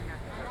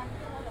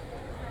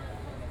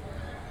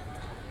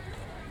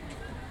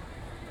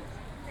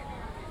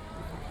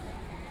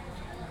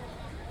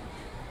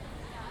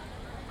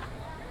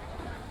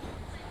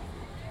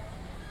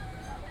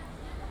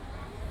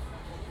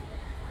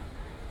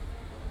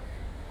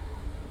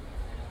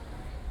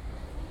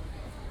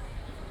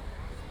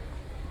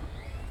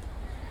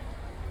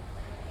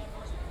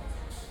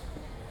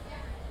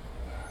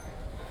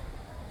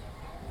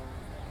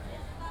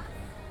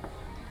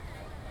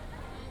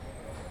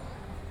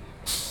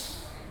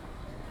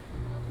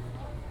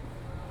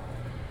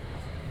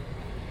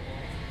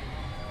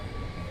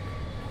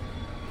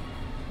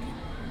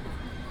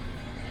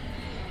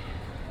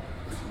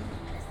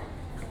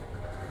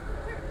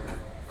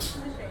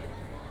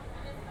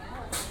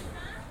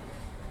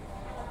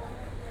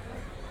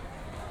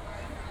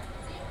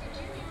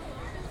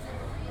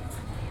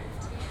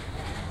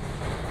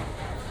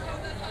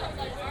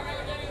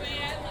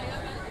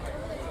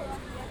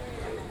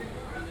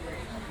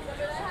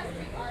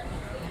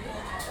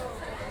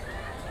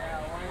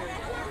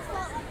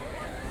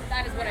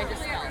 That is what I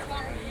just felt.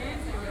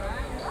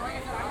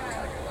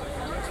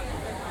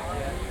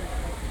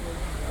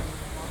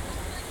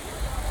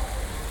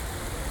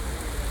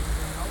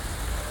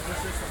 This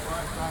is the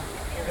fun time.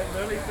 It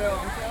literally fell.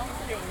 I'm telling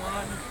you,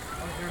 one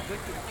of their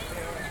victims.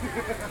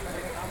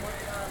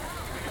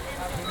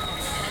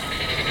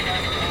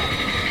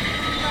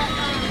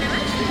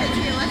 To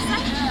your left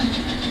side?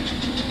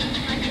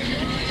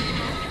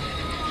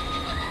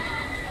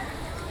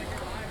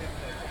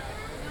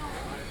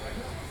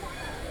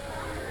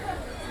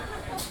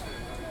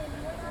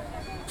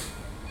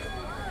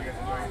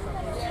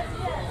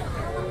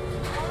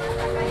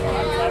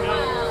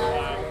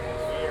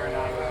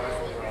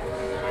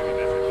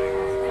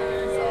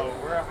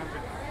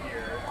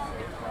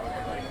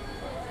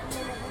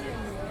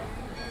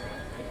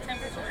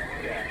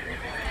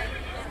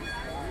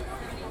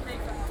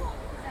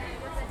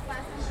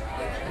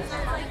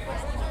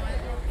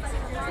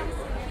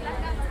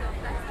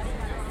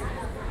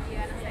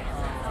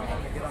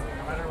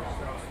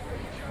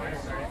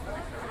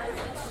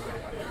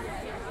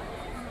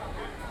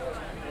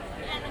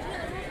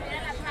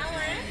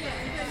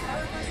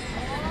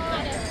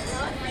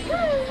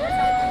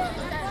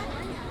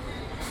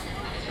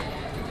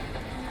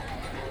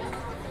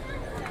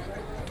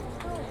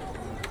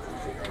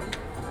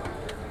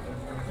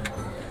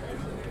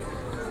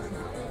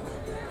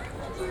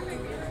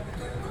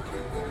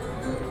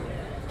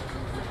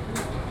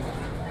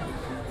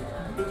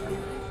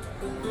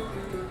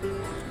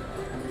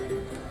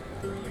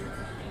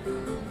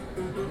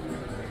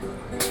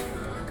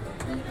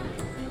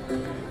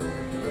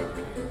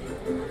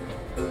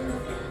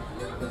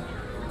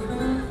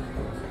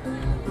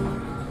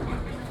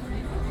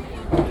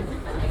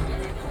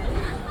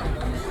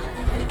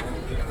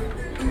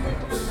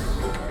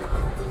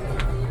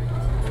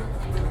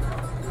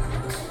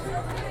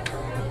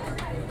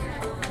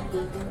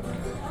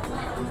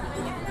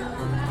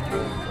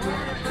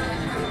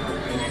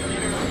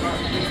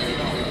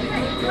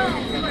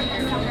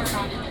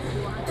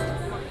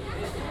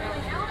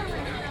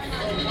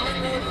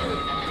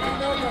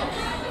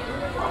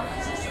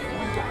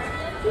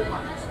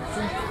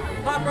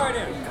 Hop right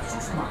in.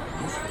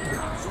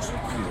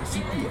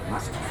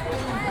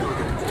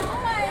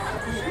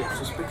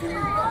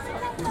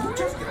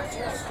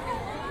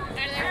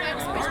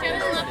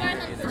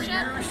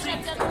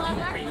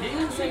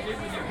 Remain seated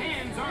with your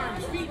hands,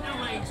 arms, feet,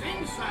 and legs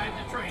inside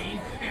the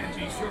train, and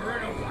be sure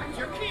to watch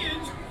your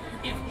kids.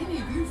 If any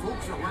of you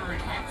folks are wearing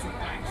hats or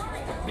glasses,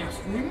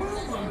 best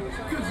remove them,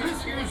 because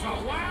this here's the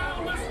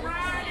wildest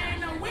ride in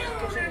the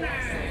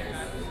wilderness.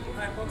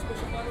 Hi, folks,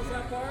 push your buttons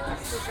that far.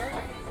 For sure.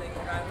 Thank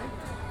you kindly.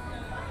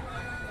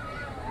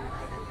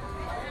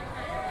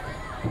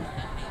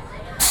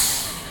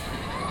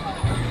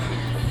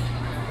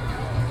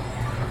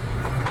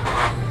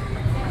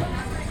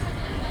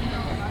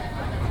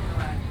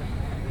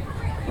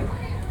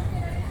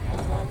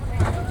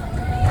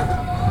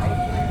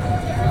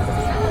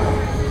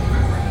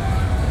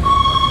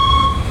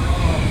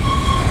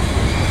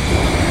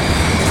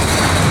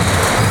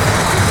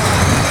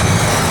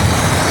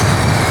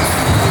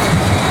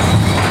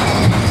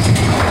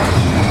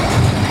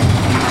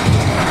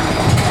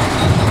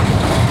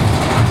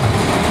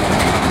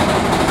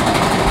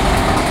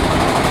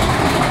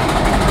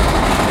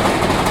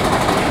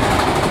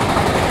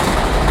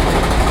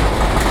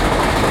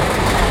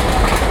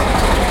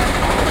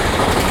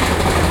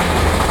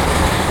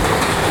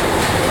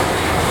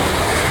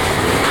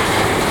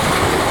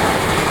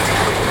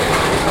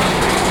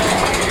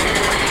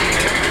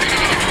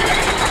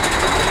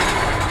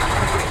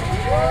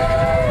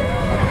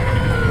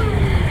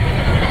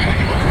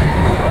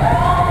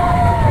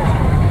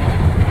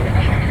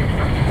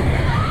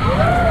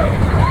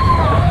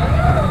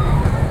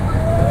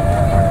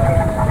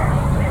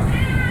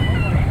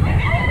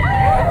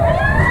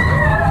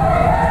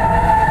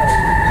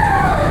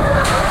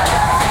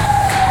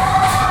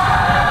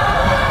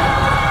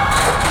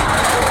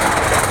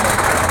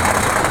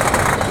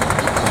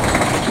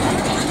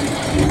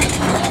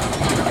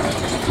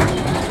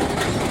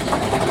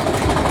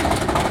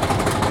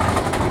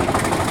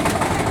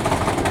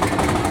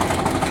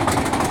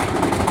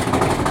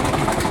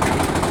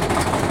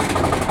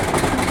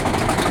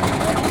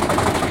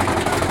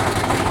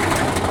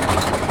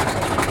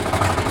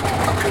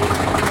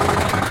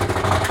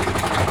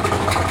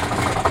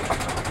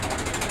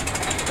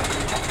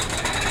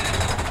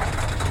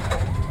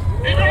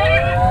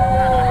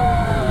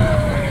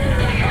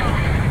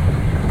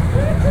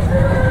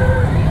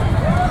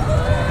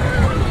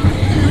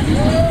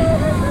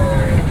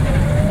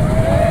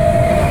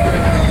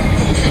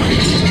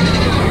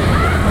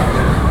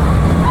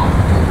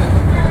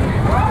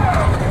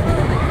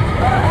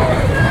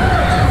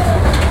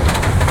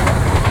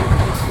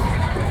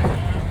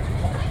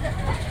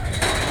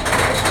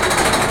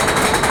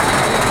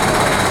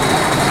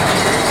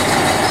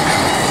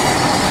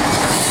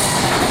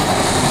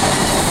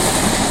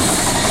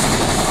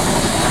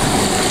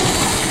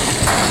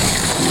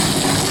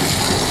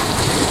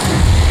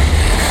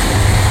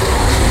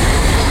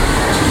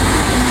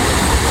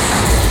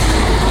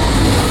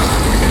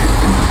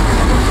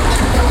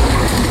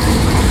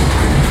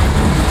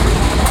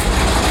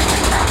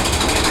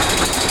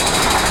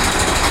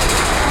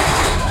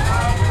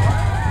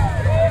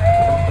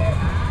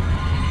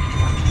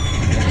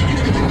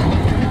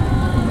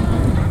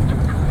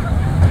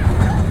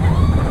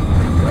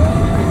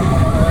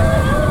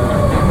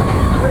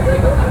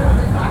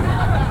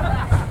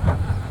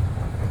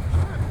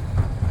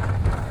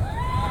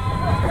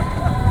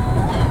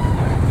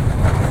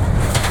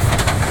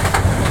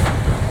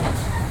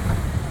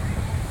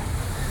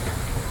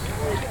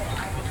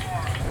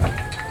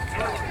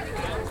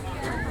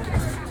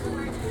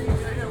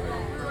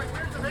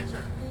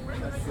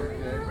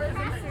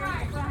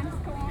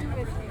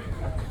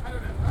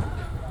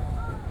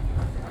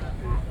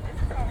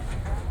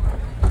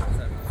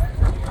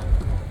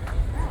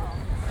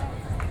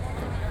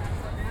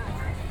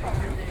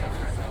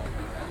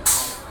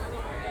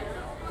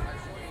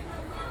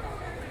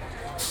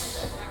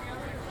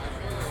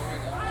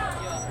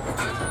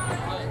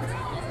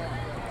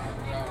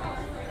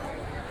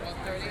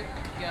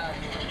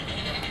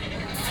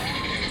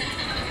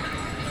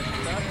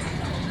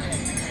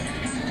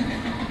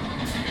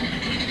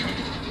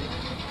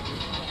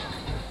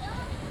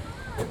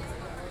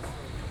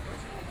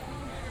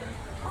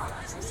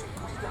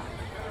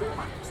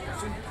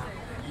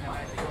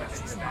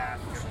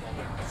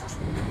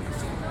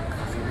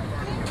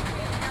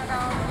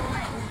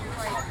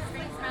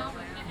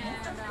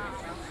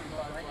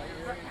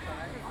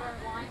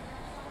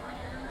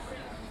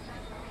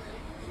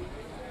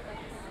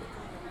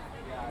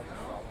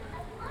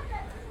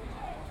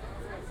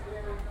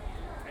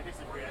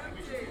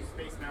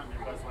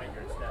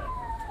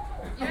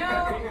 You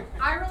know,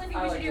 I really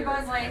think we should do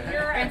Buzz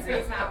Lightyear and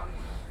Space Mountain.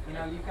 You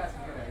know, you've got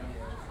some good ideas.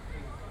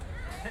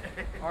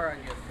 All right,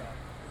 good stuff.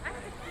 I have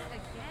to eat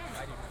again.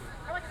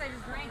 I like that I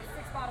just drank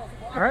 6 bottles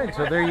of water. All right,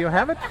 so there you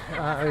have it.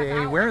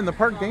 A Where in the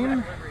Park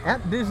game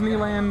at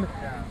Disneyland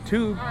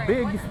to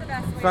Big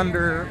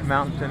Thunder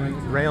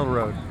Mountain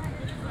Railroad.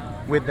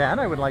 With that,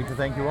 I would like to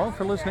thank you all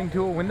for listening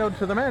to A Window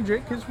to the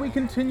Magic as we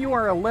continue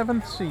our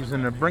 11th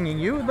season of bringing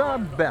you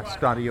the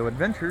best audio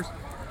adventures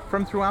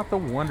from throughout the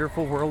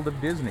wonderful world of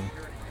Disney.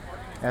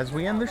 As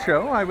we end the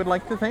show, I would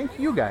like to thank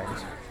you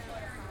guys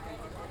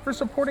for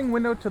supporting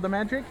Window to the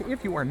Magic.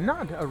 If you are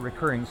not a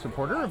recurring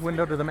supporter of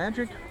Window to the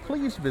Magic,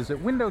 please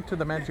visit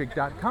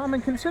windowtothemagic.com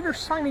and consider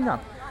signing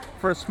up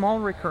for a small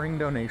recurring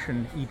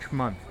donation each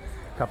month.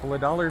 A couple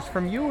of dollars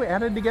from you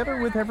added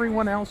together with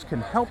everyone else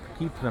can help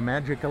keep the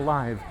magic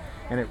alive,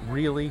 and it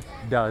really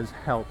does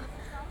help.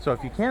 So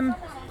if you can,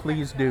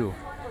 please do.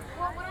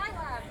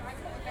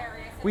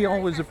 We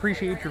always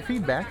appreciate your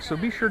feedback, so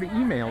be sure to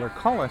email or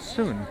call us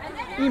soon.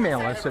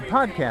 Email us at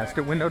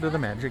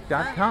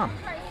podcast@windowtothemagic.com.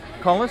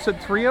 Call us at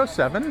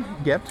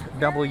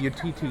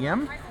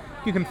 307-GET-WTTM.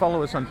 You can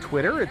follow us on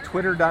Twitter at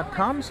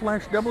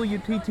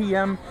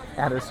twitter.com/WTTM.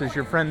 Add us as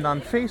your friend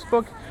on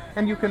Facebook,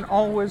 and you can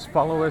always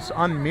follow us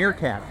on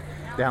Meerkat.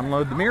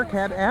 Download the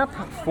Meerkat app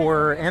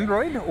for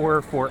Android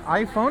or for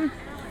iPhone,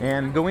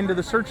 and go into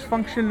the search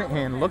function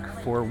and look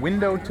for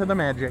Window to the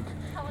Magic.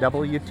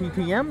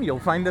 WTTM, you'll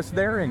find us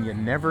there, and you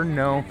never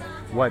know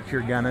what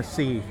you're gonna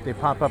see. They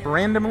pop up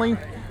randomly,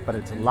 but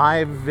it's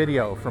live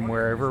video from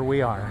wherever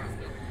we are.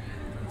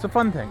 It's a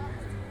fun thing.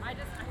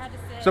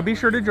 So be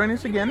sure to join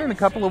us again in a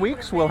couple of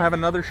weeks. We'll have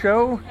another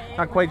show.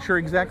 Not quite sure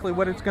exactly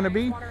what it's going to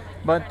be,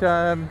 but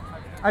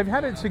I've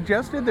had it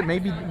suggested that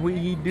maybe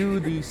we do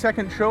the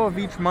second show of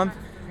each month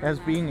as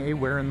being a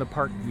Where in the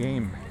Park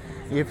game.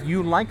 If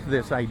you like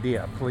this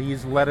idea,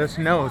 please let us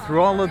know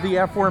through all of the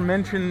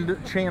aforementioned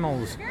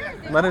channels.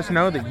 Let us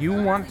know that you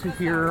want to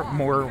hear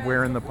more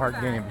Where in the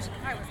Park games.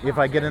 If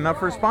I get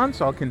enough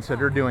response, I'll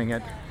consider doing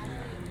it.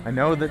 I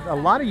know that a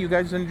lot of you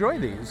guys enjoy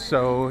these,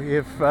 so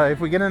if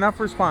we get enough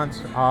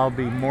response, I'll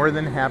be more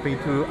than happy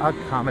to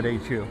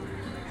accommodate you.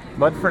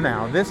 But for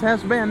now, this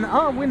has been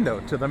A Window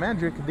to the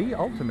Magic, the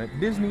ultimate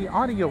Disney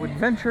audio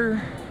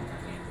adventure.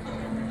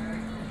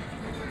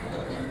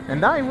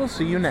 And I will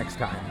see you next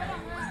time.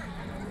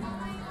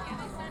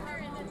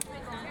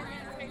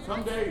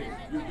 Some days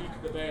you eat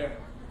the bear,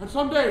 and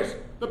some days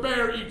the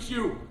bear eats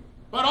you.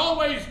 But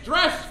always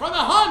dress for the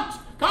hunt!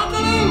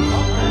 Congaloo!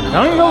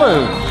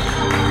 Congaloo!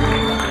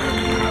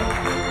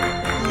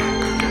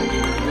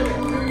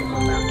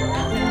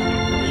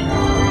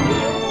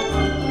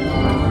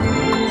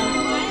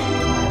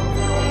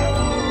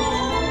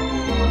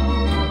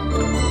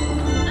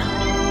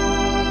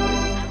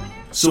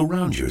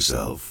 Surround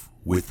yourself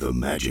with the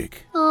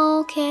magic.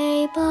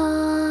 Okay,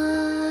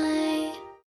 bye.